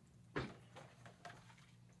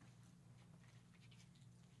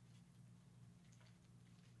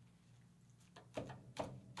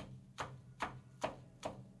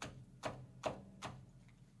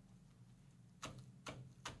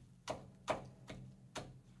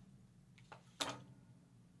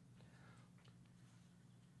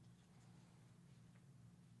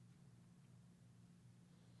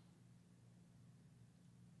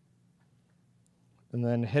 And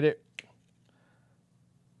then hit it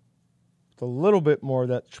with a little bit more of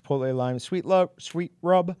that chipotle lime sweet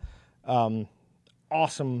rub.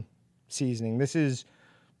 Awesome seasoning. This is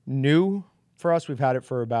new for us. We've had it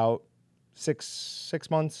for about six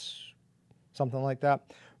months, something like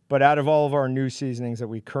that. But out of all of our new seasonings that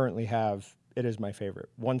we currently have, it is my favorite.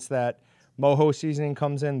 Once that mojo seasoning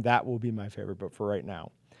comes in, that will be my favorite. But for right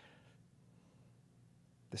now,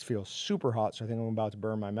 this feels super hot, so I think I'm about to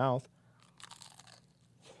burn my mouth.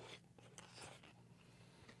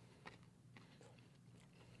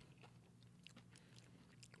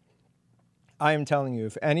 I am telling you,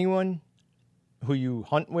 if anyone who you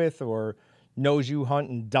hunt with or knows you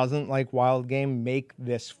hunt and doesn't like wild game, make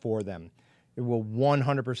this for them. It will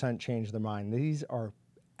 100% change their mind. These are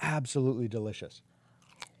absolutely delicious.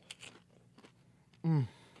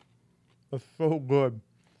 It's so good.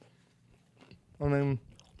 I mean,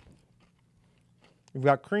 we've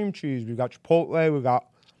got cream cheese, we've got chipotle, we've got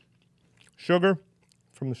sugar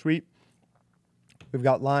from the sweet. We've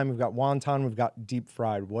got lime, we've got wonton, we've got deep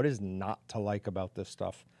fried. What is not to like about this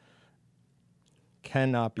stuff?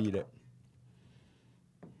 Cannot beat it.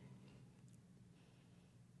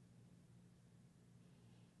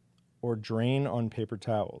 Or drain on paper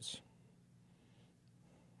towels.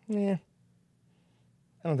 Yeah.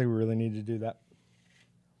 I don't think we really need to do that.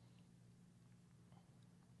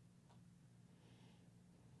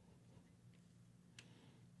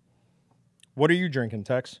 What are you drinking,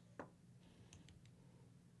 Tex?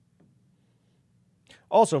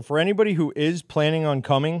 Also, for anybody who is planning on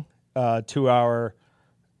coming to our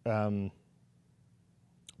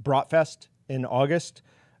Bratfest in August,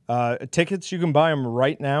 tickets, you can buy them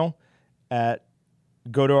right now at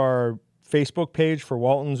go to our Facebook page for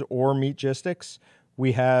Walton's or Meatgistics.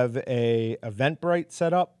 We have a Eventbrite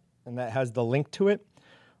set up, and that has the link to it.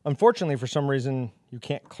 Unfortunately, for some reason, you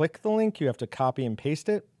can't click the link. You have to copy and paste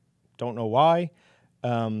it. Don't know why.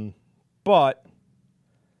 But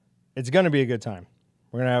it's going to be a good time.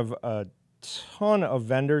 We're going to have a ton of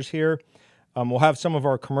vendors here. We'll have some of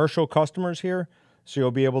our commercial customers here, so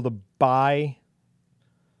you'll be able to buy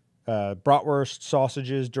bratwurst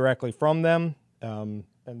sausages directly from them. And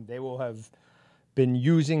they will have been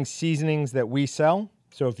using seasonings that we sell.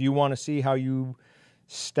 So if you want to see how you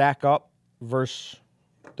stack up versus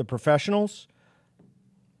the professionals,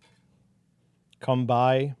 come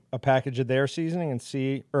buy a package of their seasoning and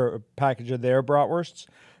see, or a package of their bratwursts,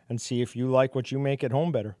 and see if you like what you make at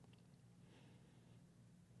home better.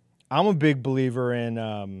 I'm a big believer in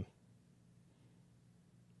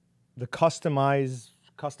the customability,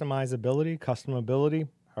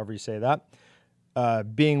 however you say that,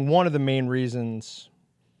 being one of the main reasons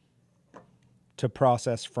to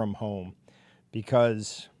process from home.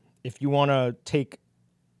 Because if you want to take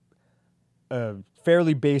a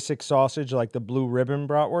fairly basic sausage like the blue ribbon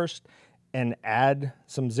bratwurst and add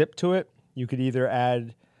some zip to it, you could either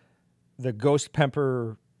add the ghost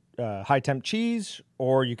pepper high temp cheese,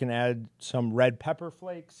 or you can add some red pepper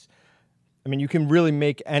flakes. I mean, you can really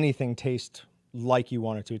make anything taste like you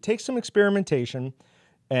want it to. It takes some experimentation,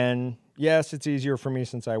 and yes, it's easier for me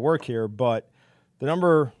since I work here, but the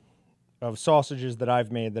number of sausages that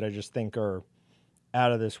I've made that I just think are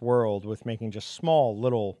out of this world with making just small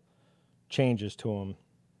little changes to them.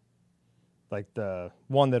 Like the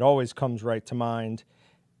one that always comes right to mind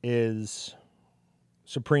is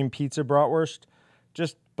Supreme Pizza Bratwurst.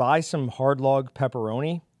 Just buy some hard log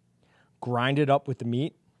pepperoni, grind it up with the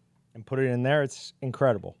meat, and put it in there. It's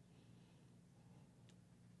incredible.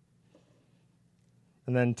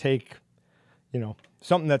 And then take,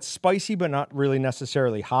 something that's spicy but not really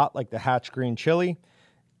necessarily hot, like the Hatch green chili.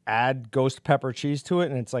 Add ghost pepper cheese to it,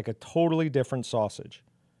 and it's like a totally different sausage.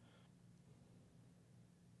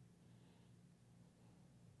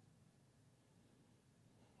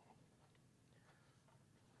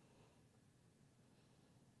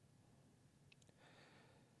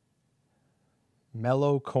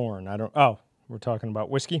 Mellow corn. We're talking about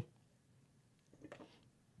whiskey.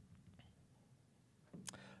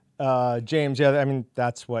 James, yeah, I mean,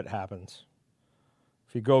 that's what happens.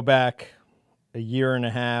 If you go back a year and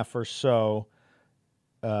a half or so,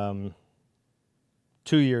 2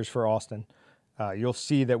 years for Austin, you'll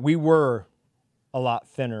see that we were a lot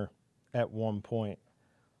thinner at one point.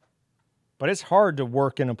 But it's hard to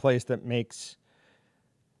work in a place that makes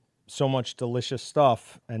so much delicious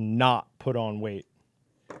stuff and not put on weight.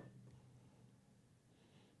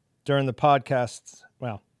 During the podcasts,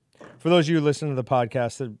 well, for those of you who listen to the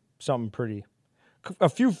podcast, a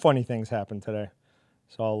few funny things happened today.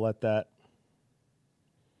 So I'll let that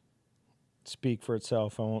speak for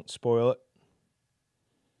itself. I won't spoil it.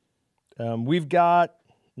 We've got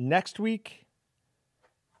next week,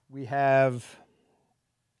 2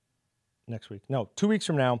 weeks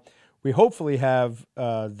from now, we hopefully have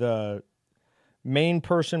the main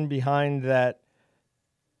person behind that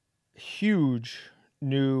huge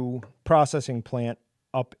new processing plant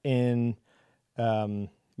up in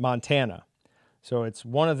Montana. So it's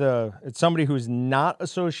somebody who's not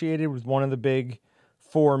associated with one of the big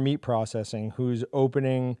four meat processing, who's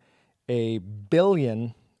opening a $1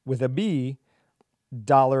 billion with a B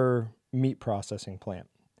dollar meat processing plant.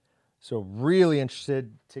 So really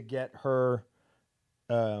interested to get her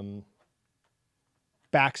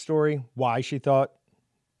backstory, why she thought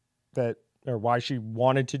that, or why she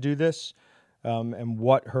wanted to do this, and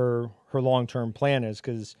what her long-term plan is,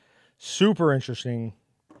 because super interesting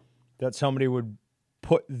that somebody would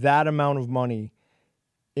put that amount of money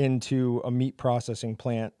into a meat processing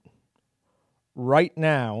plant right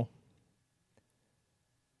now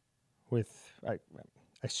with, I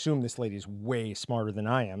assume this lady's way smarter than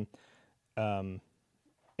I am,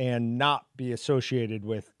 and not be associated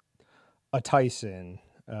with a Tyson,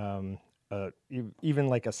 even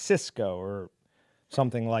like a Cisco or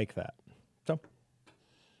something like that. So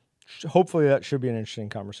hopefully that should be an interesting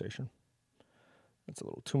conversation. That's a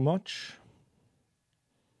little too much.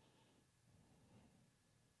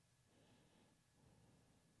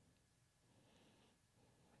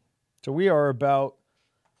 So we are about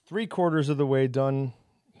 3/4 of the way done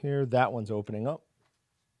here. That one's opening up.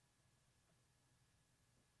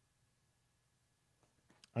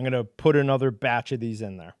 I'm going to put another batch of these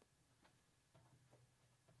in there.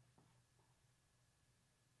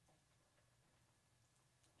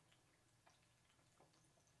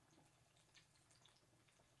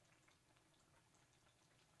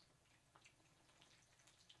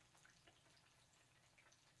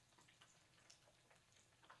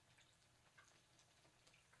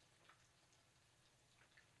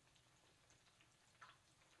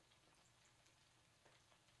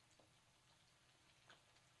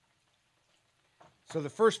 So the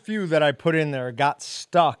first few that I put in there got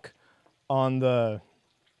stuck on the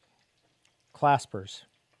claspers.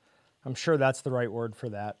 I'm sure that's the right word for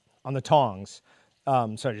that. On the tongs.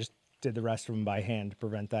 So I just did the rest of them by hand to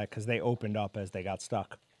prevent that because they opened up as they got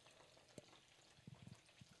stuck.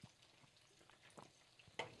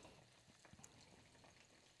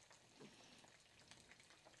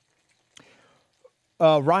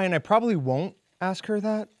 Ryan, I probably won't ask her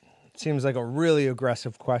that. It seems like a really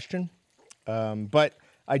aggressive question. But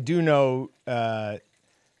I do know the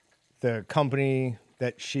company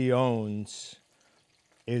that she owns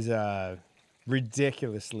is a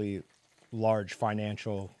ridiculously large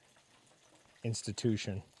financial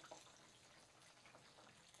institution.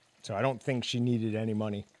 So I don't think she needed any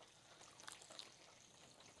money.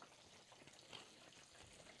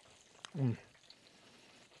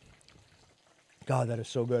 God, that is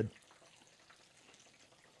so good.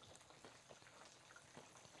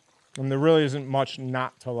 And there really isn't much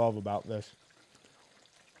not to love about this.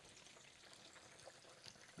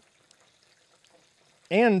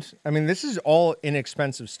 And, I mean, this is all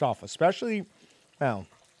inexpensive stuff, especially, well,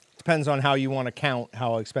 depends on how you want to count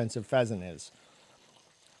how expensive pheasant is.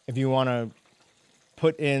 If you want to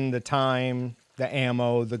put in the time, the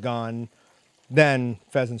ammo, the gun, then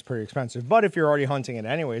pheasant's pretty expensive. But if you're already hunting it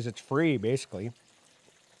anyways, it's free, basically.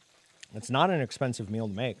 It's not an expensive meal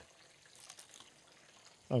to make.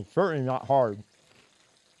 Oh, certainly not hard.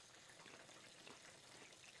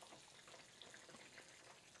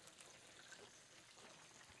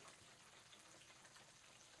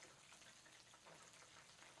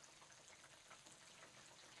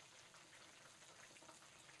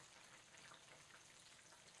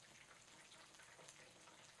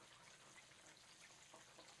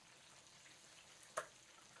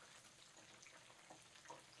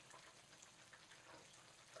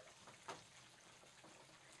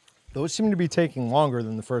 Those seem to be taking longer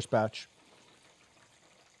than the first batch.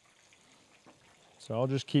 So I'll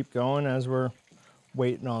just keep going as we're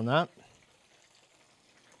waiting on that.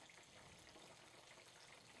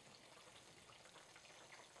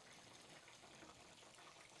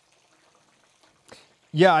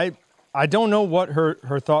 Yeah, I don't know what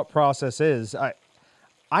her thought process is.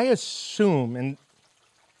 I assume, and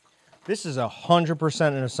this is 100%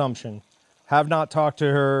 an assumption, have not talked to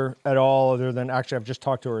her at all other than, actually I've just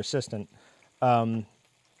talked to her assistant. I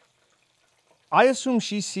assume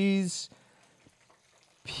she sees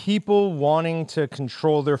people wanting to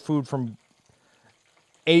control their food from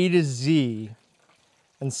A to Z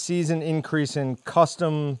and sees an increase in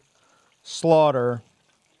custom slaughter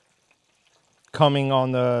coming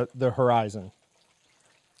on the horizon.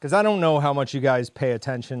 Because I don't know how much you guys pay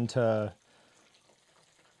attention to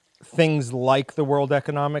things like the World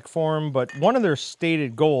Economic Forum, but one of their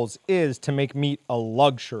stated goals is to make meat a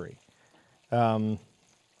luxury. So,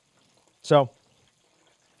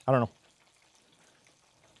 I don't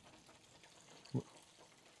know.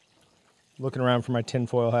 Looking around for my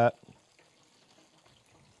tinfoil hat.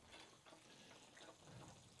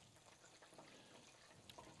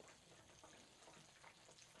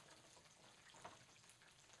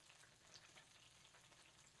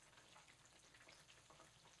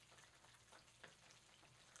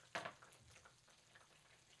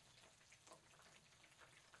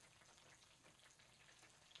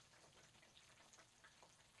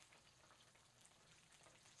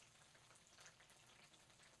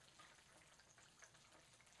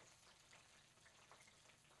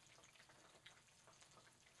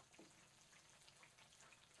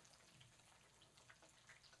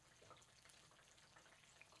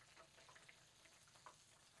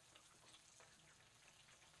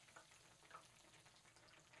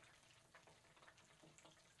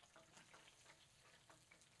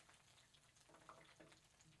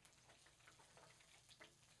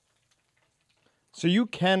 So you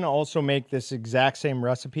can also make this exact same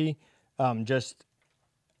recipe, just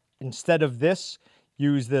instead of this,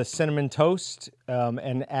 use the cinnamon toast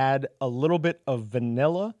and add a little bit of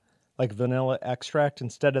vanilla, like vanilla extract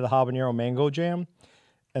instead of the habanero mango jam.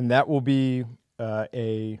 And that will be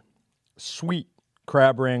a sweet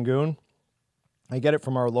crab rangoon. I get it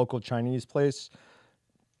from our local Chinese place,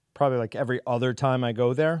 probably like every other time I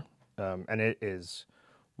go there. And it is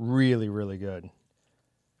really, really good.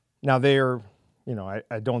 Now they're, you know,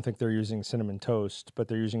 I don't think they're using cinnamon toast, but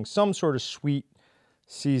they're using some sort of sweet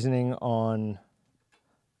seasoning on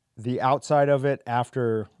the outside of it.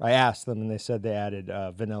 After I asked them, and they said they added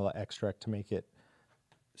vanilla extract to make it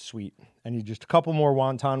sweet. I need just a couple more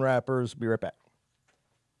wonton wrappers. Be right back.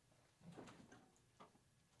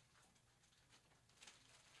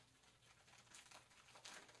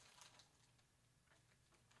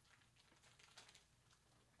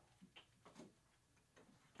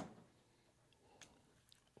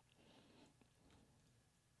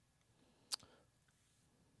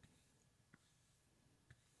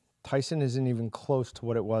 Tyson isn't even close to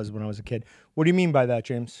what it was when I was a kid. What do you mean by that,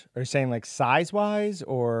 James? Are you saying like size-wise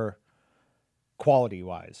or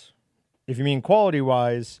quality-wise? If you mean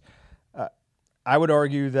quality-wise, I would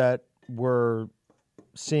argue that we're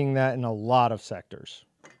seeing that in a lot of sectors.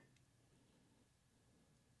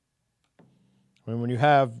 I mean, when you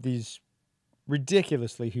have these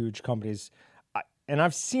ridiculously huge companies, and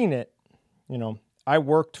I've seen it, you know, I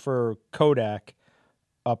worked for Kodak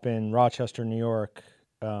up in Rochester, New York.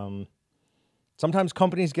 Sometimes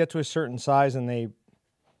companies get to a certain size and they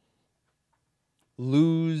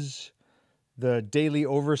lose the daily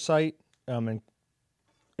oversight, and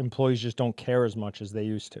employees just don't care as much as they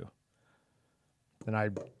used to. And I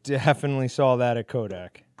definitely saw that at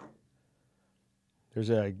Kodak.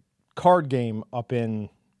 There's a card game up in,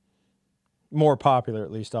 more popular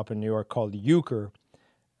at least up in New York, called Euchre.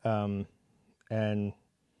 And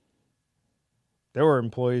there were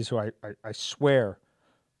employees who I swear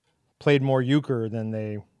played more euchre than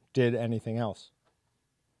they did anything else.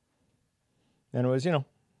 And it was, you know,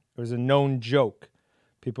 it was a known joke.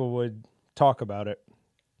 People would talk about it.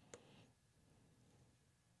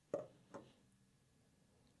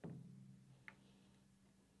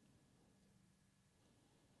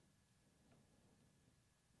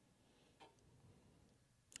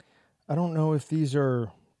 I don't know if these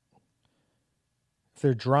are, if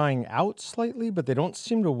they're drying out slightly, but they don't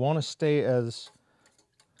seem to want to stay as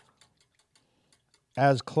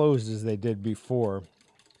closed as they did before.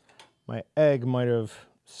 My egg might have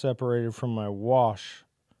separated from my wash,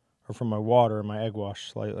 or from my water in my egg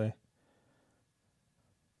wash slightly.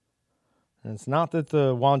 And it's not that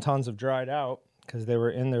the wontons have dried out, because they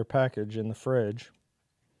were in their package in the fridge.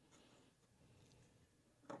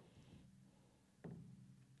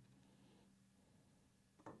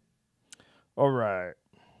 All right.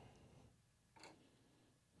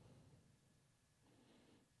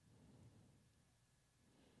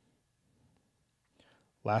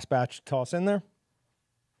 Last batch toss in there.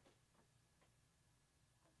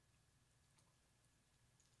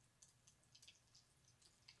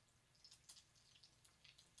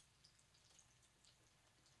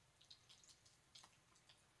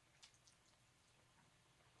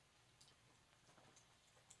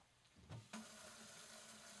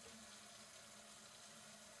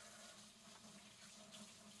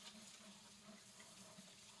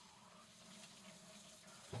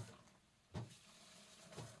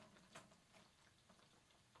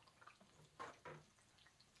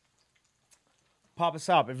 Papa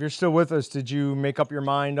Sop, if you're still with us, did you make up your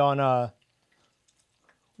mind on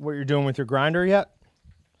what you're doing with your grinder yet?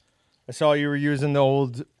 I saw you were using the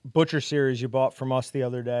old Butcher series you bought from us the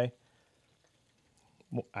other day.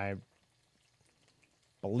 I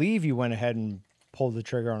believe you went ahead and pulled the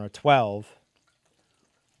trigger on a 12.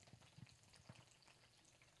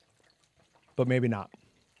 But maybe not.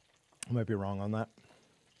 I might be wrong on that.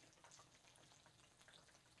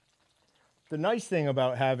 The nice thing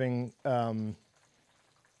about having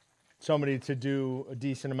somebody to do a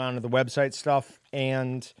decent amount of the website stuff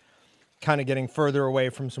and kind of getting further away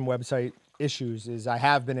from some website issues is I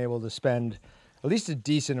have been able to spend at least a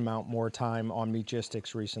decent amount more time on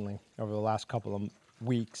Meatgistics recently over the last couple of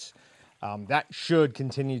weeks. That should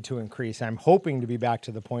continue to increase. I'm hoping to be back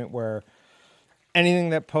to the point where anything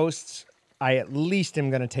that posts, I at least am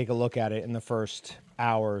going to take a look at it in the first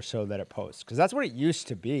hour or so that it posts, because that's what it used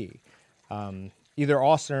to be. Either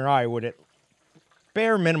Austin or I would at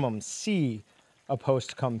bare minimum see a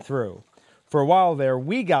post come through. For a while there,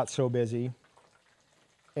 we got so busy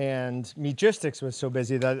and Meatgistics was so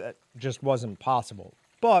busy that it just wasn't possible.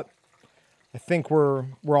 But I think we're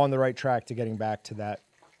on the right track to getting back to that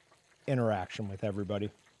interaction with everybody.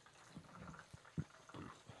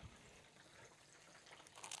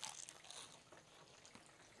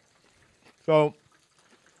 So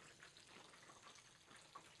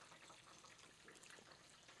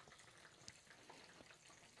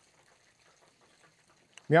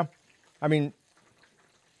yeah, I mean,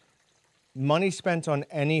 money spent on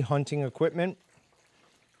any hunting equipment,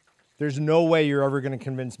 there's no way you're ever going to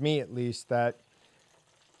convince me, at least, that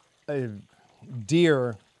a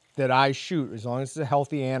deer that I shoot, as long as it's a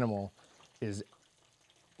healthy animal, is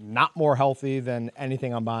not more healthy than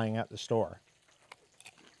anything I'm buying at the store.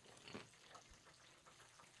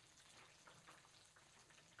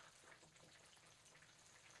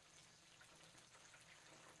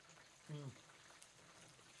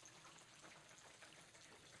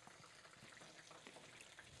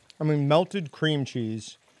 I mean, melted cream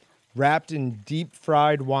cheese wrapped in deep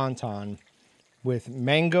fried wonton with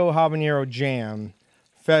mango habanero jam,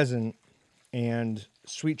 pheasant, and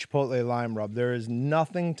sweet chipotle lime rub. There is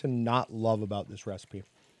nothing to not love about this recipe.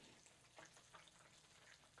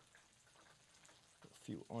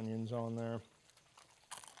 few onions on there.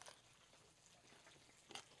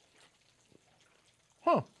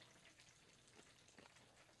 Huh.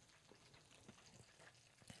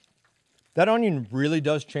 That onion really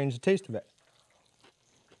does change the taste of it.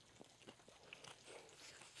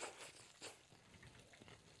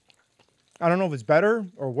 I don't know if it's better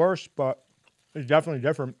or worse, but it's definitely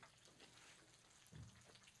different.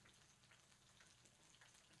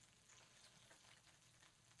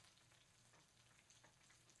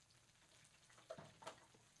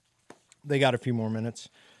 They got a few more minutes.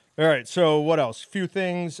 All right, so what else? A few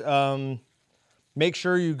things. Make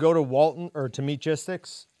sure you go to Walton or to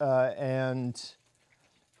Meatgistics and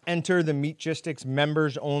enter the Meatgistics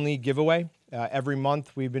members only giveaway. Every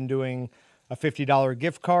month we've been doing a $50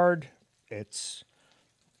 gift card. It's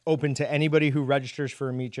open to anybody who registers for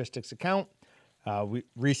a Meatgistics account. We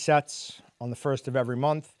resets on the first of every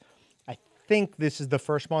month. I think this is the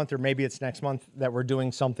first month, or maybe it's next month, that we're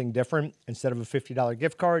doing something different. Instead of a $50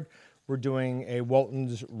 gift card, we're doing a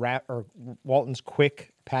Walton's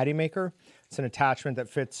Quick Patty Maker. It's an attachment that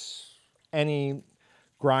fits any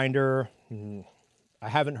grinder. I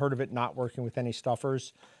haven't heard of it not working with any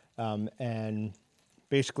stuffers. And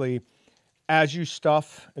basically, as you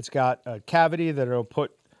stuff, it's got a cavity that it'll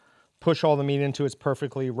push all the meat into. It's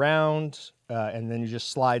perfectly round, and then you just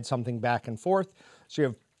slide something back and forth. So you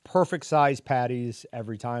have perfect size patties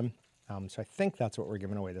every time. So I think that's what we're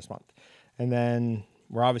giving away this month. And then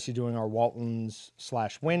we're obviously doing our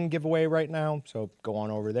Waltons/win giveaway right now. So go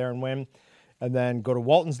on over there and win. And then go to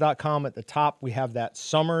waltons.com. At the top, we have that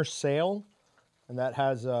summer sale. And that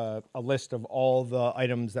has a list of all the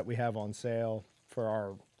items that we have on sale for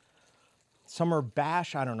our summer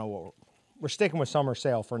bash. I don't know what we're sticking with summer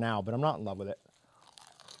sale for now, but I'm not in love with it.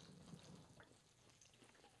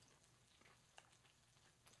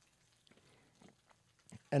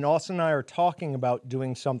 And Austin and I are talking about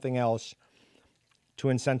doing something else to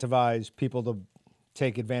incentivize people to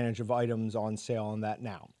take advantage of items on sale on that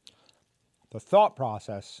now. The thought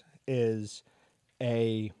process is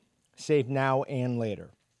a save now and later.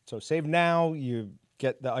 So save now, you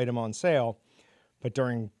get the item on sale, but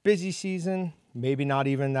during busy season, maybe not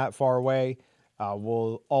even that far away,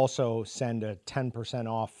 we'll also send a 10%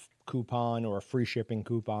 off coupon or a free shipping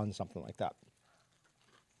coupon, something like that.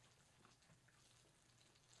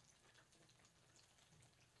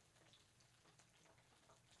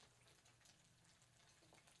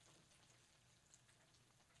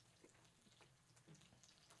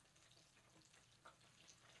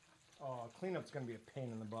 Cleanup's going to be a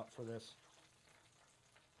pain in the butt for this.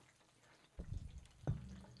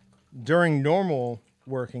 During normal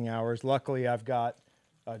working hours, luckily I've got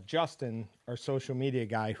Justin, our social media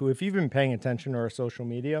guy, who, if you've been paying attention to our social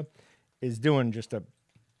media, is doing just a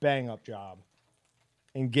bang-up job.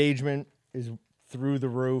 Engagement is through the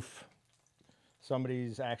roof.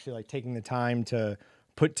 Somebody's actually like taking the time to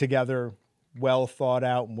put together well thought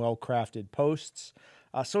out and well-crafted posts.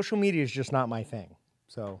 Social media is just not my thing,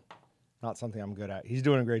 so not something I'm good at. He's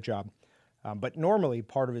doing a great job. But normally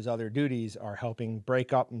part of his other duties are helping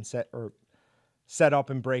break up and set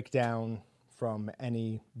up and break down from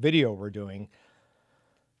any video we're doing.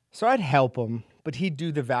 So I'd help him, but he'd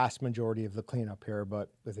do the vast majority of the cleanup here. But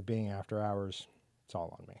with it being after hours, it's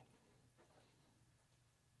all on me.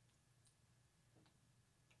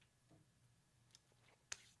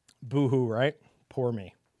 Boo-hoo, right? Poor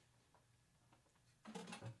me.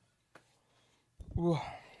 Ooh.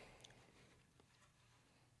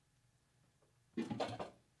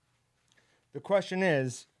 The question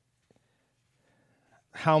is,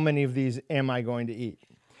 how many of these am I going to eat?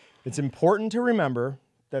 It's important to remember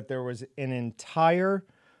that there was an entire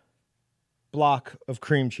block of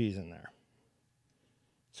cream cheese in there.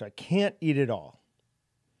 So I can't eat it all.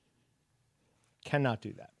 Cannot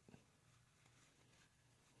do that.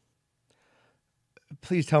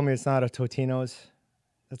 Please tell me it's not a Totino's.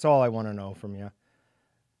 That's all I want to know from you.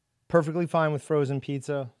 Perfectly fine with frozen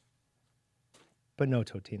pizza, but no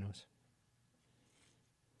Totino's.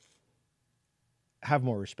 Have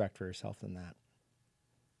more respect for yourself than that.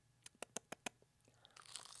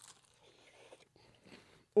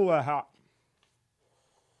 Oh, that hot.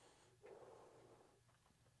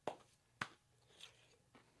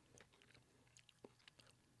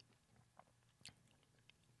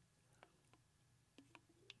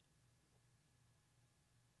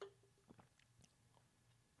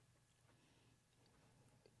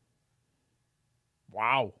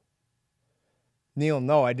 Wow. Neil,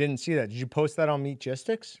 no, I didn't see that. Did you post that on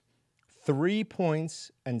Meatgistics? 3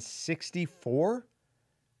 points and 64?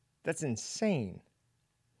 That's insane.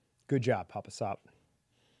 Good job, Papa Sop.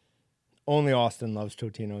 Only Austin loves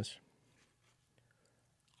Totino's.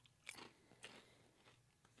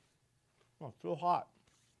 Oh, it's still hot.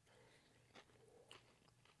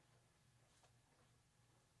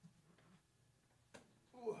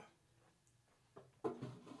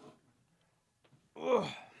 Ugh.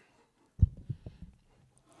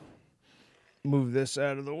 Move this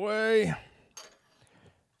out of the way.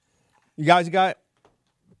 You guys got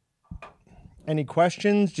any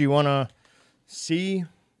questions? Do you want to see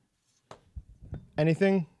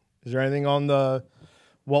anything? Is there anything on the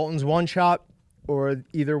Walton's One Shot or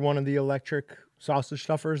either one of the electric sausage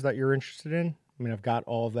stuffers that you're interested in? I mean, I've got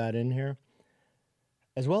all of that in here,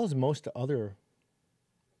 as well as most other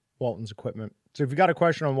Walton's equipment. So if you got a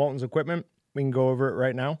question on Walton's equipment, we can go over it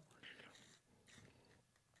right now.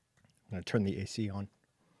 I'm going to turn the AC on.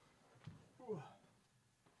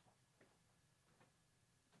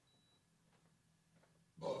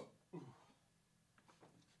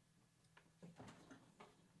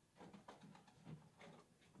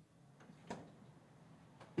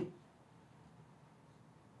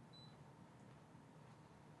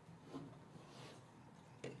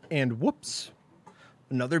 And whoops,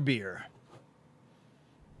 another beer.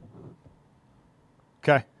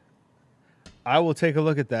 Okay. I will take a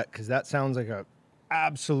look at that because that sounds like a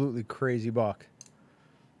absolutely crazy buck.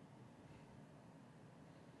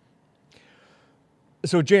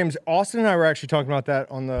 So James, Austin and I were actually talking about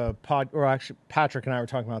that on the pod, or actually Patrick and I were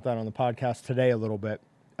talking about that on the podcast today a little bit.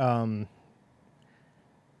 I'm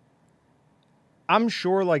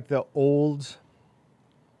sure like the old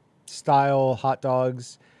style hot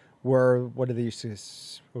dogs were, what do they used to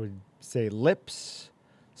say, lips,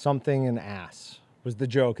 something, and ass was the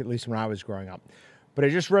joke, at least when I was growing up. But I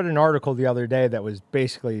just read an article the other day that was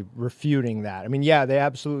basically refuting that. I mean, yeah, they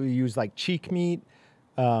absolutely use like cheek meat,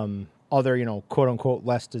 other, you know, quote unquote,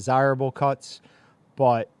 less desirable cuts,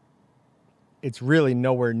 but it's really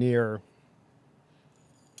nowhere near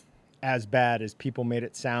as bad as people made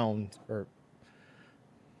it sound, or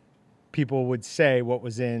people would say what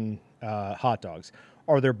was in hot dogs.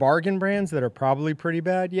 Are there bargain brands that are probably pretty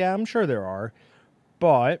bad? Yeah, I'm sure there are.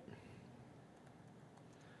 But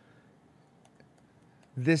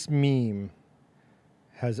this meme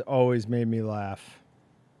has always made me laugh.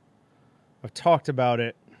 I've talked about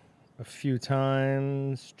it a few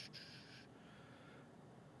times.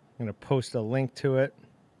 I'm going to post a link to it.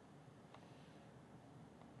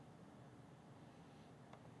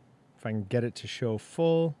 If I can get it to show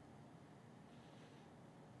full.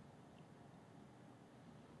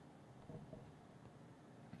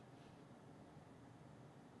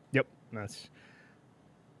 Yep, that's.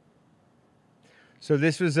 So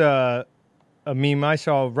this was a meme I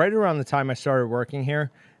saw right around the time I started working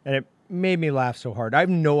here, and it made me laugh so hard. I have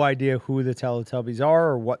no idea who the Teletubbies are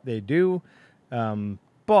or what they do,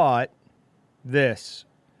 but this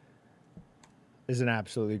is an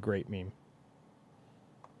absolutely great meme.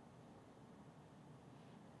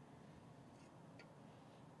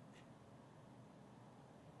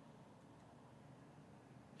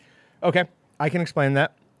 Okay, I can explain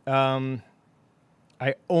that.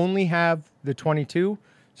 I only have the 22,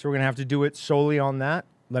 so we're going to have to do it solely on that.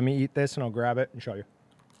 Let me eat this, and I'll grab it and show you.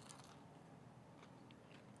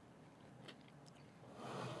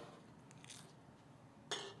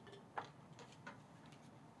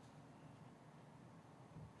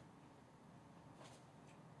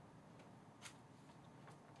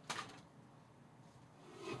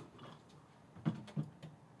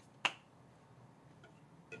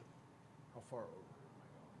 How far over?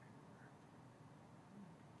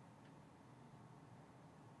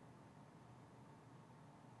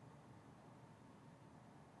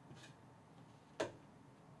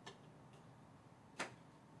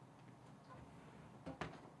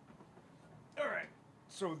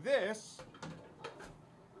 So this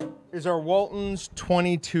is our Walton's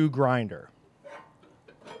 22 grinder.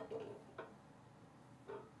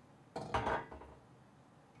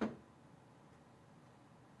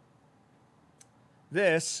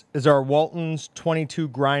 This is our Walton's 22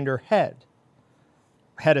 grinder head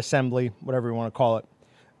assembly, whatever you want to call it.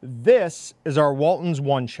 This is our Walton's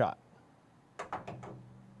One Shot.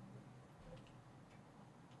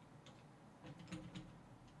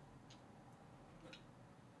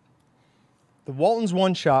 The Walton's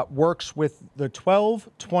One Shot works with the 12,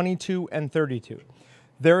 22, and 32.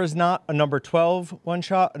 There is not a number 12 One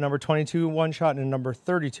Shot, a number 22 One Shot, and a number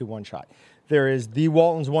 32 One Shot. There is the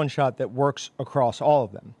Walton's One Shot that works across all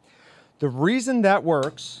of them. The reason that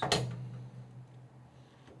works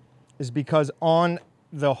is because on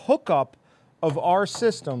the hookup of our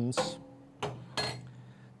systems,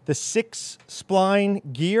 the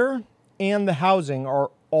 6-spline gear and the housing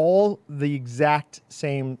are all the exact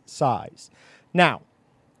same size. Now,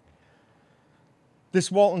 This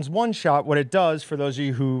Walton's One Shot, what it does, for those of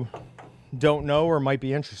you who don't know or might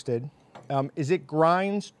be interested, is it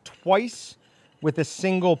grinds twice with a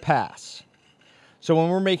single pass. So when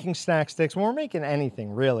we're making snack sticks, when we're making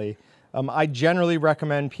anything really, I generally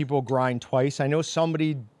recommend people grind twice. I know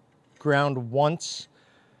somebody ground once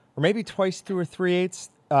or maybe twice through a 3/8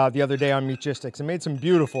 the other day on Meatgistics and made some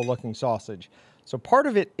beautiful looking sausage. So part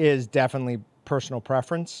of it is definitely personal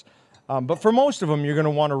preference. But for most of them, you're going to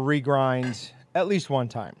want to regrind at least one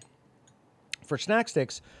time. For snack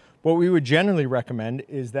sticks, what we would generally recommend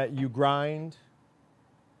is that you grind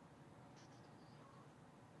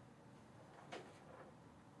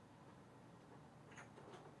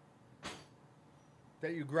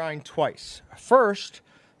twice. First,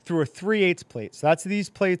 through a 3/8 plate. So that's these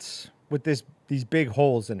plates with these big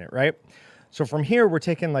holes in it, right? So from here, we're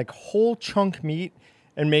taking like whole chunk meat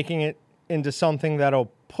and making it into something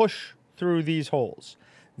that'll push through these holes.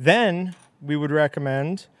 Then we would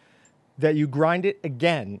recommend that you grind it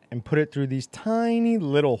again and put it through these tiny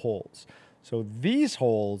little holes. So these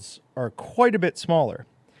holes are quite a bit smaller,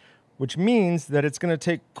 which means that it's going to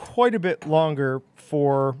take quite a bit longer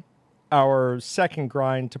for our second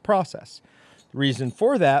grind to process. The reason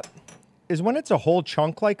for that is when it's a whole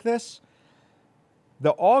chunk like this,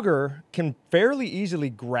 the auger can fairly easily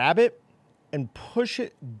grab it and push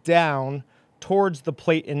it down towards the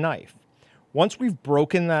plate and knife. Once we've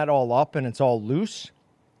broken that all up and it's all loose,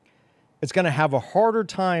 it's going to have a harder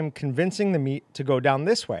time convincing the meat to go down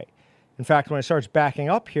this way. In fact, when it starts backing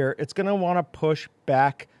up here, it's going to want to push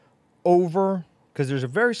back over because there's a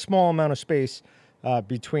very small amount of space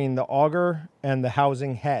between the auger and the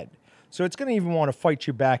housing head. So it's going to even want to fight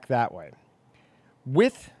you back that way.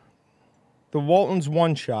 With the Walton's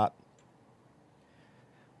One Shot,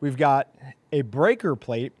 we've got a breaker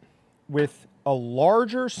plate with a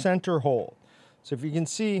larger center hole. So if you can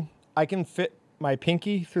see, I can fit my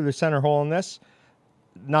pinky through the center hole in this.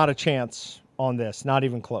 Not a chance on this, not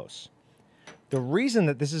even close. The reason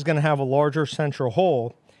that this is going to have a larger central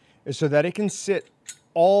hole is so that it can sit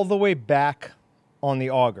all the way back on the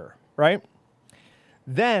auger, right?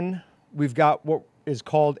 Then we've got what is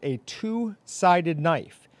called a two-sided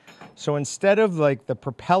knife. So instead of like the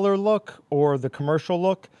propeller look or the commercial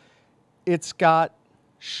look, it's got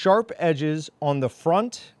sharp edges on the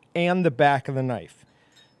front and the back of the knife.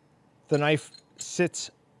 The knife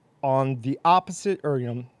sits on the opposite,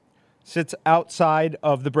 or sits outside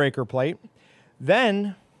of the breaker plate.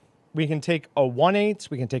 Then we can take a 1/8,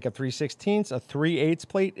 we can take a 3/16, a 3/8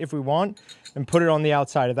 plate if we want, and put it on the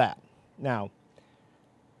outside of that. Now,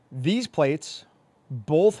 these plates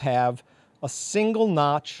both have a single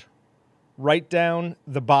notch right down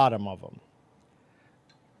the bottom of them.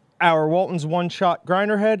 Our Walton's One Shot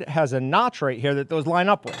grinder head has a notch right here that those line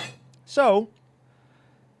up with. So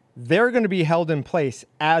they're going to be held in place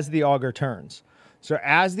as the auger turns. So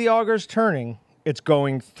as the auger's turning, it's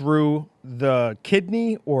going through the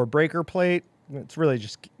kidney or breaker plate. It's really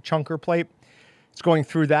just chunker plate. It's going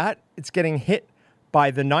through that. It's getting hit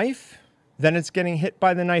by the knife. Then it's getting hit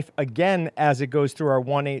by the knife again as it goes through our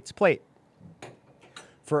 1/8 plate.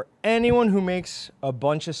 For anyone who makes a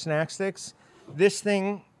bunch of snack sticks, this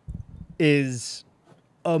thing is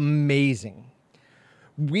amazing.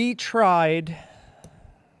 We tried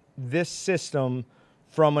this system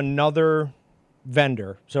from another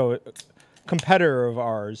vendor, so a competitor of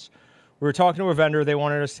ours. We were talking to a vendor. They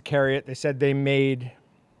wanted us to carry it. They said they made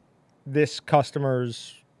this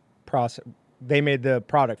customer's process. They made the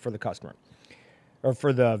product for the customer or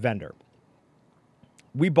for the vendor.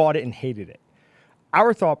 We bought it and hated it.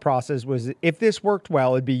 Our thought process was if this worked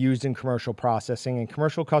well, it'd be used in commercial processing, and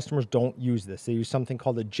commercial customers don't use this. They use something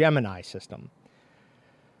called a Gemini system.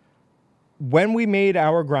 When we made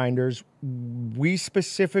our grinders, we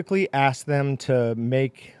specifically asked them to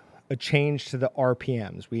make a change to the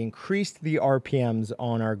RPMs. We increased the RPMs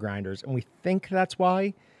on our grinders, and we think that's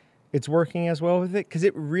why it's working as well with it, because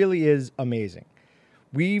it really is amazing.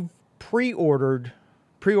 We've pre-order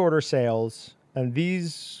sales, and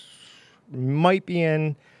these might be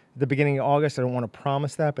in the beginning of August. I don't want to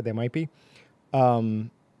promise that, but they might be. We're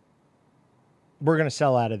going to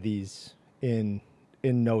sell out of these in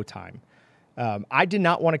no time. I did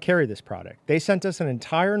not want to carry this product. They sent us an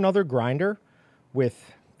entire another grinder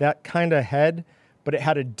with that kind of head, but it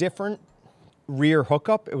had a different rear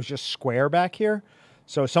hookup. It was just square back here.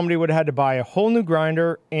 So somebody would have had to buy a whole new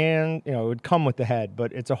grinder, and it would come with the head,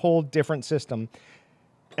 but it's a whole different system.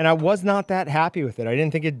 And I was not that happy with it. I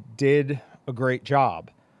didn't think it did a great job.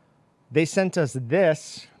 They sent us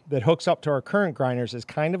this that hooks up to our current grinders as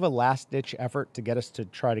kind of a last-ditch effort to get us to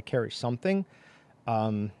try to carry something.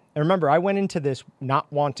 And remember, I went into this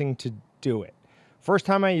not wanting to do it. First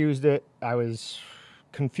time I used it, I was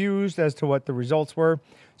confused as to what the results were.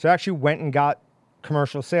 So I actually went and got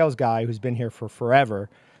commercial sales guy who's been here for forever,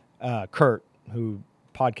 Kurt, who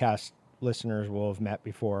podcast listeners will have met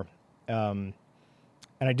before. And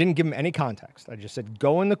I didn't give him any context. I just said,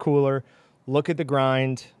 go in the cooler, look at the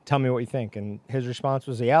grind, tell me what you think. And his response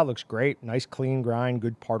was, yeah, it looks great. Nice, clean grind,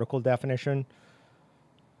 good particle definition.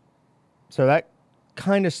 So that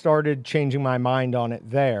kind of started changing my mind on it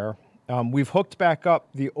there. We've hooked back up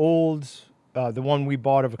the old, the one we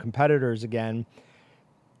bought of a competitor's again.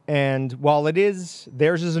 And while theirs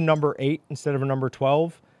is a number 8 instead of a number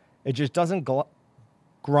 12, it just doesn't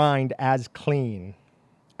grind as clean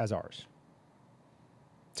as ours.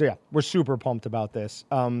 So yeah, we're super pumped about this.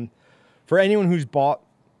 For anyone who's bought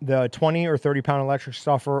the 20 or 30 pound electric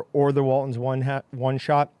stuffer or the Walton's one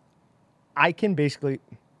shot, I can basically,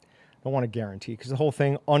 don't want to guarantee, because the whole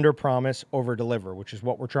thing, under promise, over deliver, which is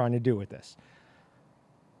what we're trying to do with this.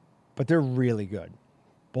 But they're really good.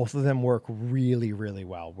 Both of them work really, really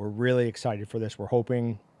well. We're really excited for this. We're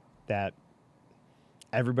hoping that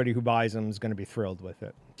everybody who buys them is going to be thrilled with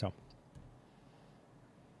it. So,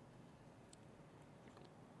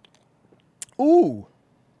 ooh,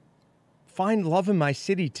 find love in my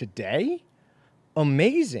city today?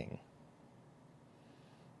 Amazing.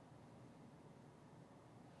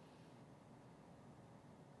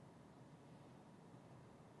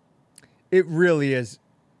 It really is.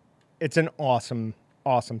 It's an awesome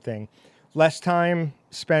thing. Less time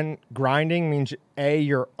spent grinding means, A,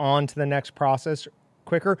 you're on to the next process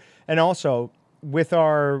quicker. And also, with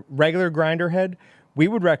our regular grinder head, we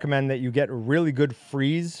would recommend that you get a really good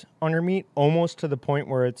freeze on your meat, almost to the point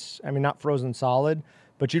where it's, I mean, not frozen solid,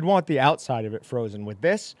 but you'd want the outside of it frozen. With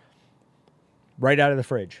this, right out of the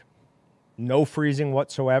fridge. No freezing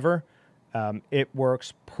whatsoever. It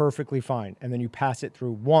works perfectly fine. And then you pass it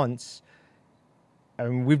through once. I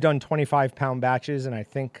mean, we've done 25 pound batches, and I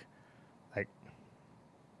think like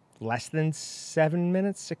less than 7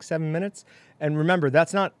 minutes, 6, 7 minutes. And remember,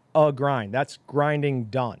 that's not a grind. That's grinding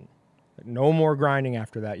done. No more grinding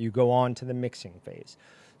after that. You go on to the mixing phase.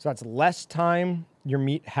 So that's less time your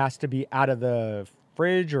meat has to be out of the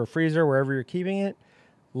fridge or freezer, wherever you're keeping it.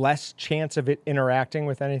 Less chance of it interacting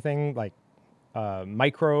with anything like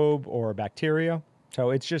microbe or bacteria. So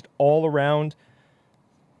it's just all around.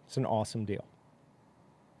 It's an awesome deal.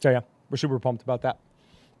 So yeah, we're super pumped about that.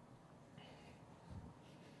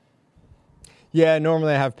 Yeah,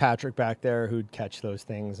 normally I have Patrick back there who'd catch those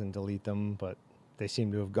things and delete them, but they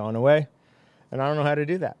seem to have gone away, and I don't know how to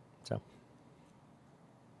do that. So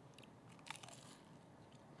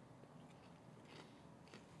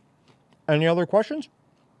any other questions?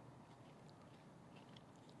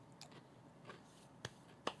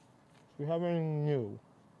 Do we have anything new?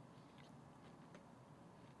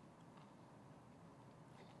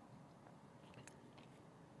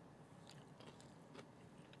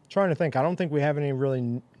 Trying to think. I don't think we have any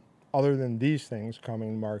really, other than these things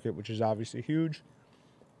coming to market, which is obviously huge.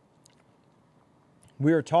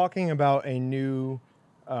 We are talking about a new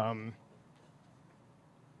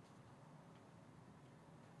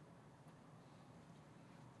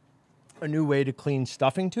way to clean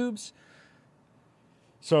stuffing tubes.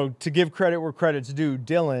 So to give credit where credit's due,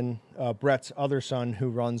 Dylan, Brett's other son, who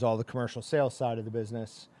runs all the commercial sales side of the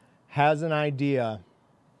business, has an idea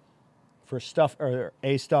for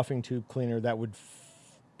a stuffing tube cleaner that would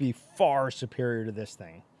be far superior to this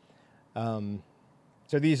thing.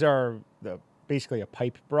 So these are basically a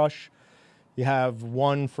pipe brush. You have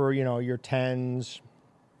one for, you know, your 10s,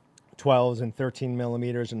 12s, and 13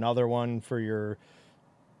 millimeters, another one for your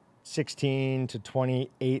 16 to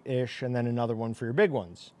 28-ish, and then another one for your big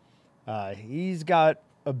ones. He's got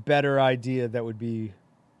a better idea that would be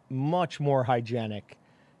much more hygienic.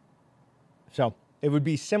 So it would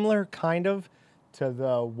be similar kind of to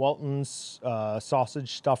the Walton's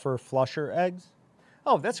sausage stuffer flusher eggs.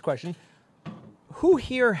 Oh, that's a question. Who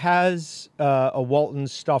here has a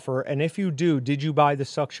Walton's stuffer? And if you do, did you buy the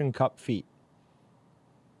suction cup feet?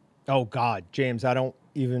 Oh, God, James, I don't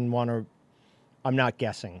even want to, I'm not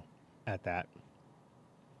guessing at that.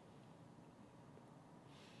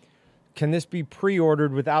 Can this be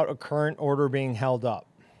pre-ordered without a current order being held up?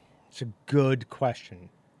 It's a good question.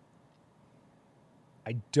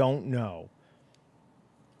 I don't know.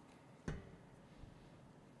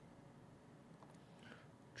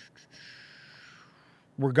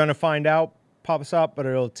 We're going to find out, pop us up, but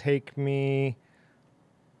it'll take me,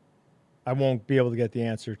 I won't be able to get the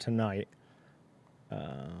answer tonight.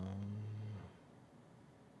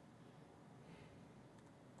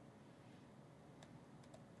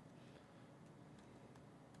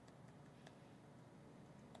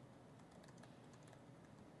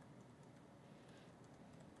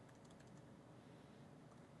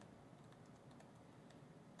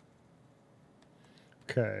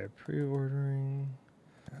 Okay, pre-ordering.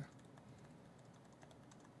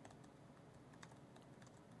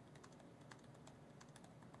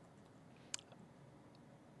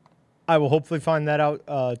 I will hopefully find that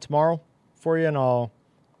out tomorrow for you, and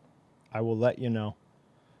I will let you know.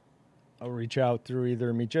 I'll reach out through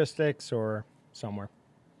either Meatgistics or somewhere.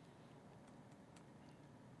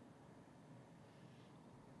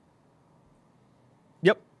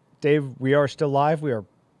 Yep, Dave, we are still live. We are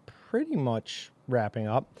pretty much wrapping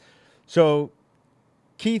up. So,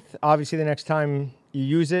 Keith, obviously the next time you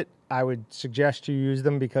use it, I would suggest you use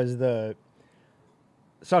them because the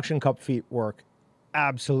suction cup feet work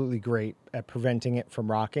absolutely great at preventing it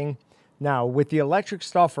from rocking. Now, with the electric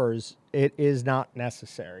stuffers, it is not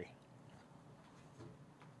necessary.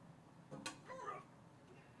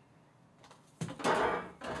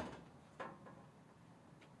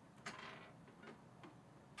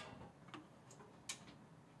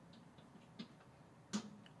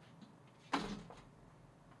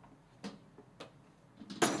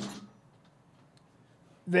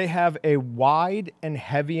 They have a wide and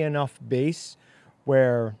heavy enough base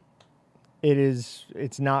where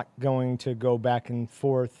it's not going to go back and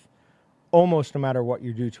forth almost no matter what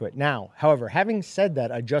you do to it. Now, however, having said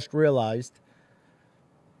that, I just realized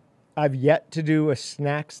I've yet to do a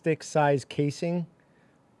snack stick size casing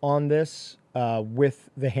on this with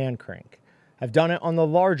the hand crank. I've done it on the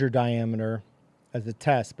larger diameter as a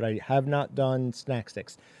test, but I have not done snack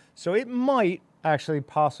sticks. So it might actually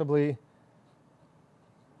possibly,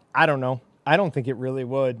 I don't know. I don't think it really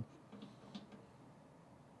would,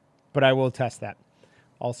 but I will test that.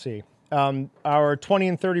 I'll see. Our 20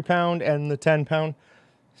 and 30 pound and the 10 pound.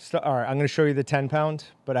 All right, I'm going to show you the 10 pound,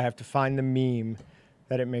 but I have to find the meme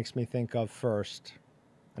that it makes me think of first,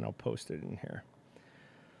 and I'll post it in here.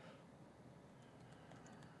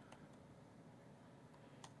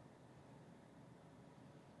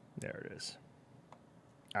 There it is.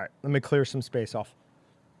 All right, let me clear some space off.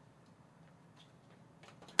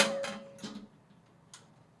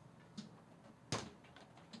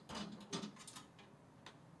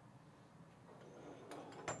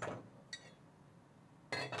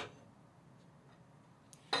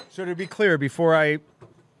 So to be clear, before I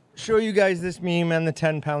show you guys this meme and the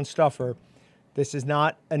 10-pound stuffer, this is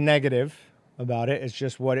not a negative about it. It's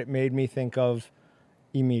just what it made me think of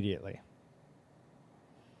immediately.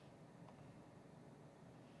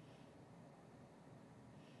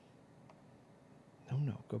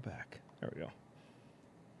 No, go back. There we go.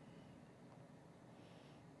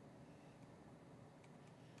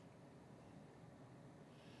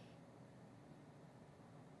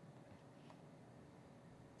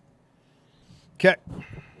 Okay.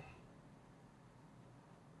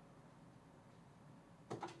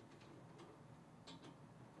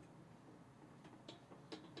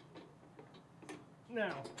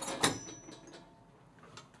 Now,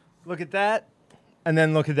 look at that, and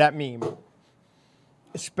then look at that meme.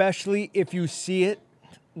 Especially if you see it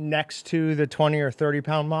next to the 20 or 30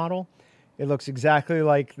 pound model, it looks exactly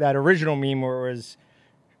like that original meme where it was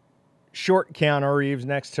short Keanu Reeves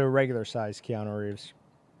next to regular size Keanu Reeves.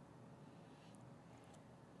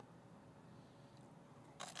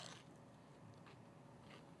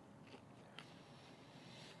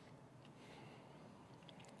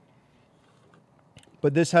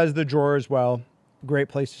 But this has the drawer as well. Great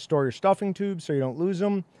place to store your stuffing tubes so you don't lose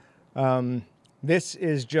them. This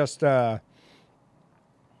is just a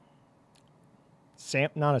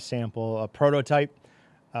not a sample, a prototype.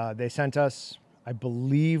 They sent us. I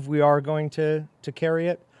believe we are going to carry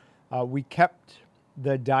it. We kept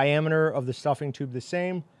the diameter of the stuffing tube the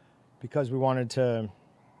same because we wanted to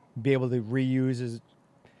be able to reuse,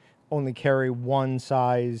 only carry one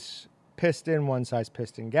size piston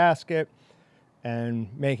gasket, and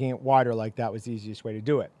making it wider like that was the easiest way to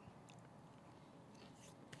do it.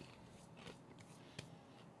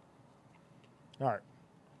 All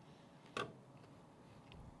right.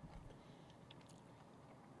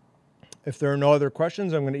 If there are no other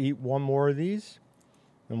questions, I'm going to eat one more of these,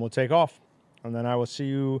 and we'll take off. And then I will see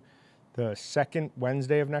you the second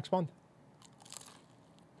Wednesday of next month.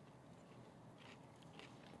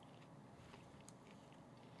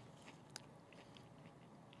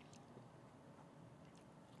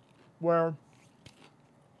 Where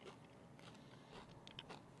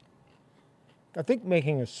I think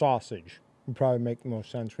making a sausage would probably make the most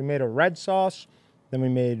sense. We made a red sauce, then we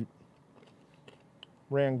made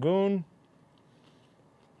Rangoon.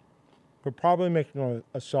 We're probably making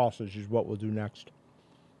a sausage is what we'll do next.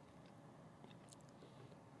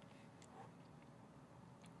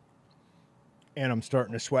 And I'm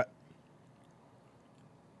starting to sweat.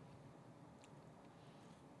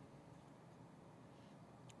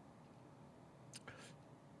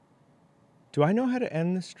 Do I know how to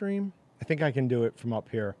end the stream? I think I can do it from up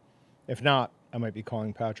here. If not, I might be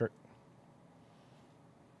calling Patrick.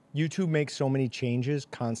 YouTube makes so many changes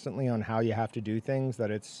constantly on how you have to do things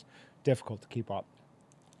that it's difficult to keep up.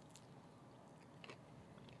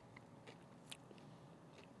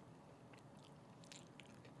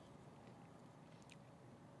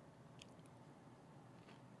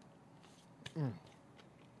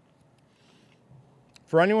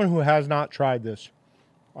 For anyone who has not tried this,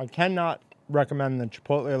 I cannot recommend the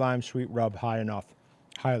Chipotle Lime Sweet Rub highly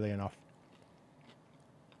enough.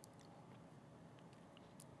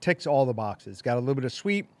 Ticks all the boxes. Got a little bit of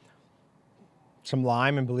sweet, some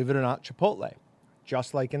lime, and believe it or not, Chipotle,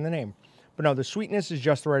 just like in the name. But no, the sweetness is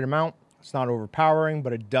just the right amount. It's not overpowering,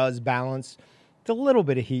 but it does balance the little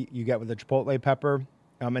bit of heat you get with the Chipotle pepper.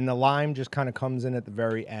 And the lime just kind of comes in at the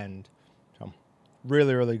very end. So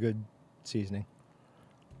really, really good seasoning.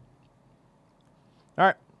 All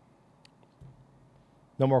right.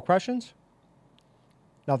 No more questions?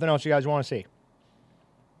 Nothing else you guys want to see?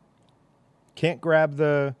 Can't grab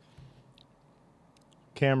the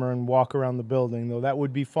camera and walk around the building, though that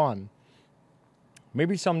would be fun.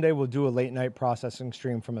 Maybe someday we'll do a late night processing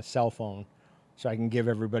stream from a cell phone so I can give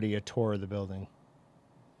everybody a tour of the building.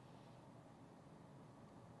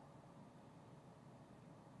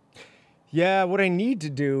 Yeah, what I need to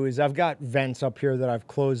do is I've got vents up here that I've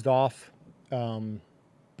closed off.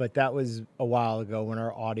 But that was a while ago when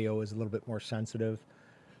our audio was a little bit more sensitive.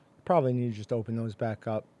 Probably need to just open those back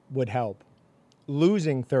up. Would help.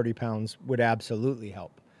 Losing 30 pounds would absolutely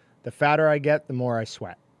help. The fatter I get, the more I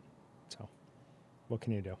sweat. So, what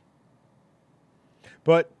can you do?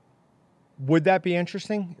 But would that be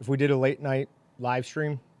interesting if we did a late night live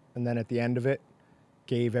stream and then at the end of it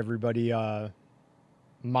gave everybody a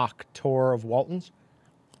mock tour of Walton's?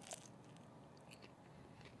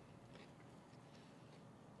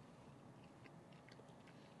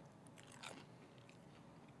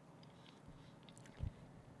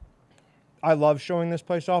 I love showing this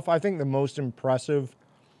place off. I think the most impressive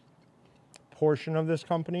portion of this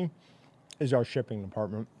company is our shipping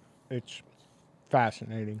department. It's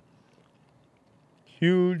fascinating.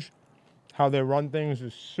 Huge. How they run things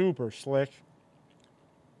is super slick.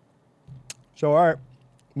 So, all right,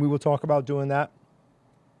 we will talk about doing that.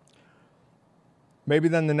 Maybe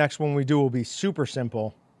then the next one we do will be super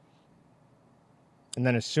simple. And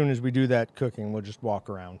then as soon as we do that cooking, we'll just walk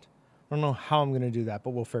around. I don't know how I'm going to do that, but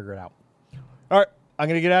we'll figure it out. All right, I'm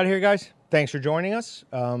going to get out of here, guys. Thanks for joining us.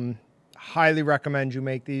 Highly recommend you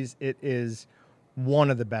make these. It is one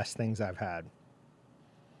of the best things I've had.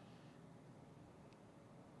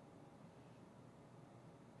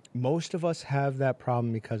 Most of us have that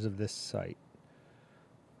problem because of this site.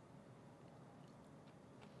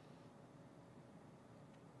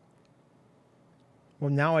 Well,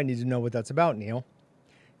 now I need to know what that's about, Neil.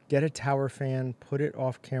 Get a tower fan, put it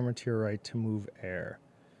off camera to your right to move air.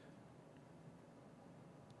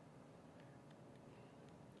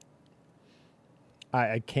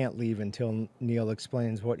 I can't leave until Neil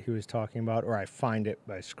explains what he was talking about, or I find it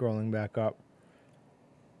by scrolling back up.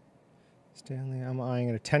 Stanley, I'm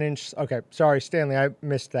eyeing a 10-inch... Okay, sorry, Stanley, I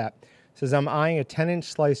missed that. It says, I'm eyeing a 10-inch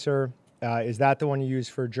slicer. Is that the one you use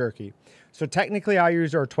for jerky? So technically, I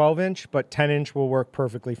use our 12-inch, but 10-inch will work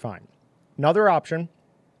perfectly fine. Another option,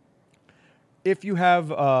 if you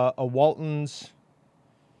have a Walton's,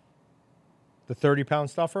 the 30-pound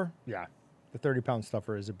stuffer, yeah, the 30-pound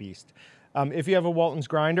stuffer is a beast. If you have a Walton's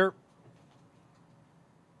grinder,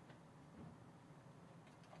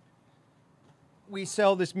 we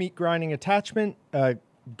sell this meat grinding attachment.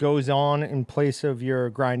 Goes on in place of your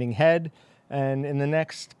grinding head. And in the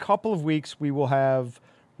next couple of weeks, we will have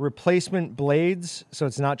replacement blades. So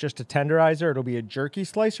it's not just a tenderizer. It'll be a jerky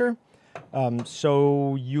slicer.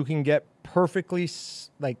 So you can get perfectly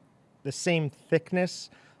like the same thickness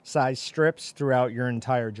size strips throughout your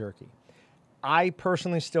entire jerky. I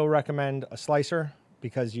personally still recommend a slicer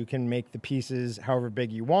because you can make the pieces however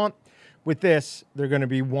big you want. With this, they're going to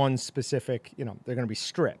be one specific, they're going to be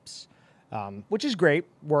strips, which is great,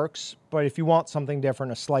 works. But if you want something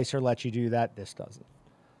different, a slicer lets you do that. This doesn't.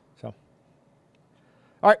 So,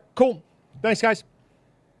 all right, cool. Thanks, guys.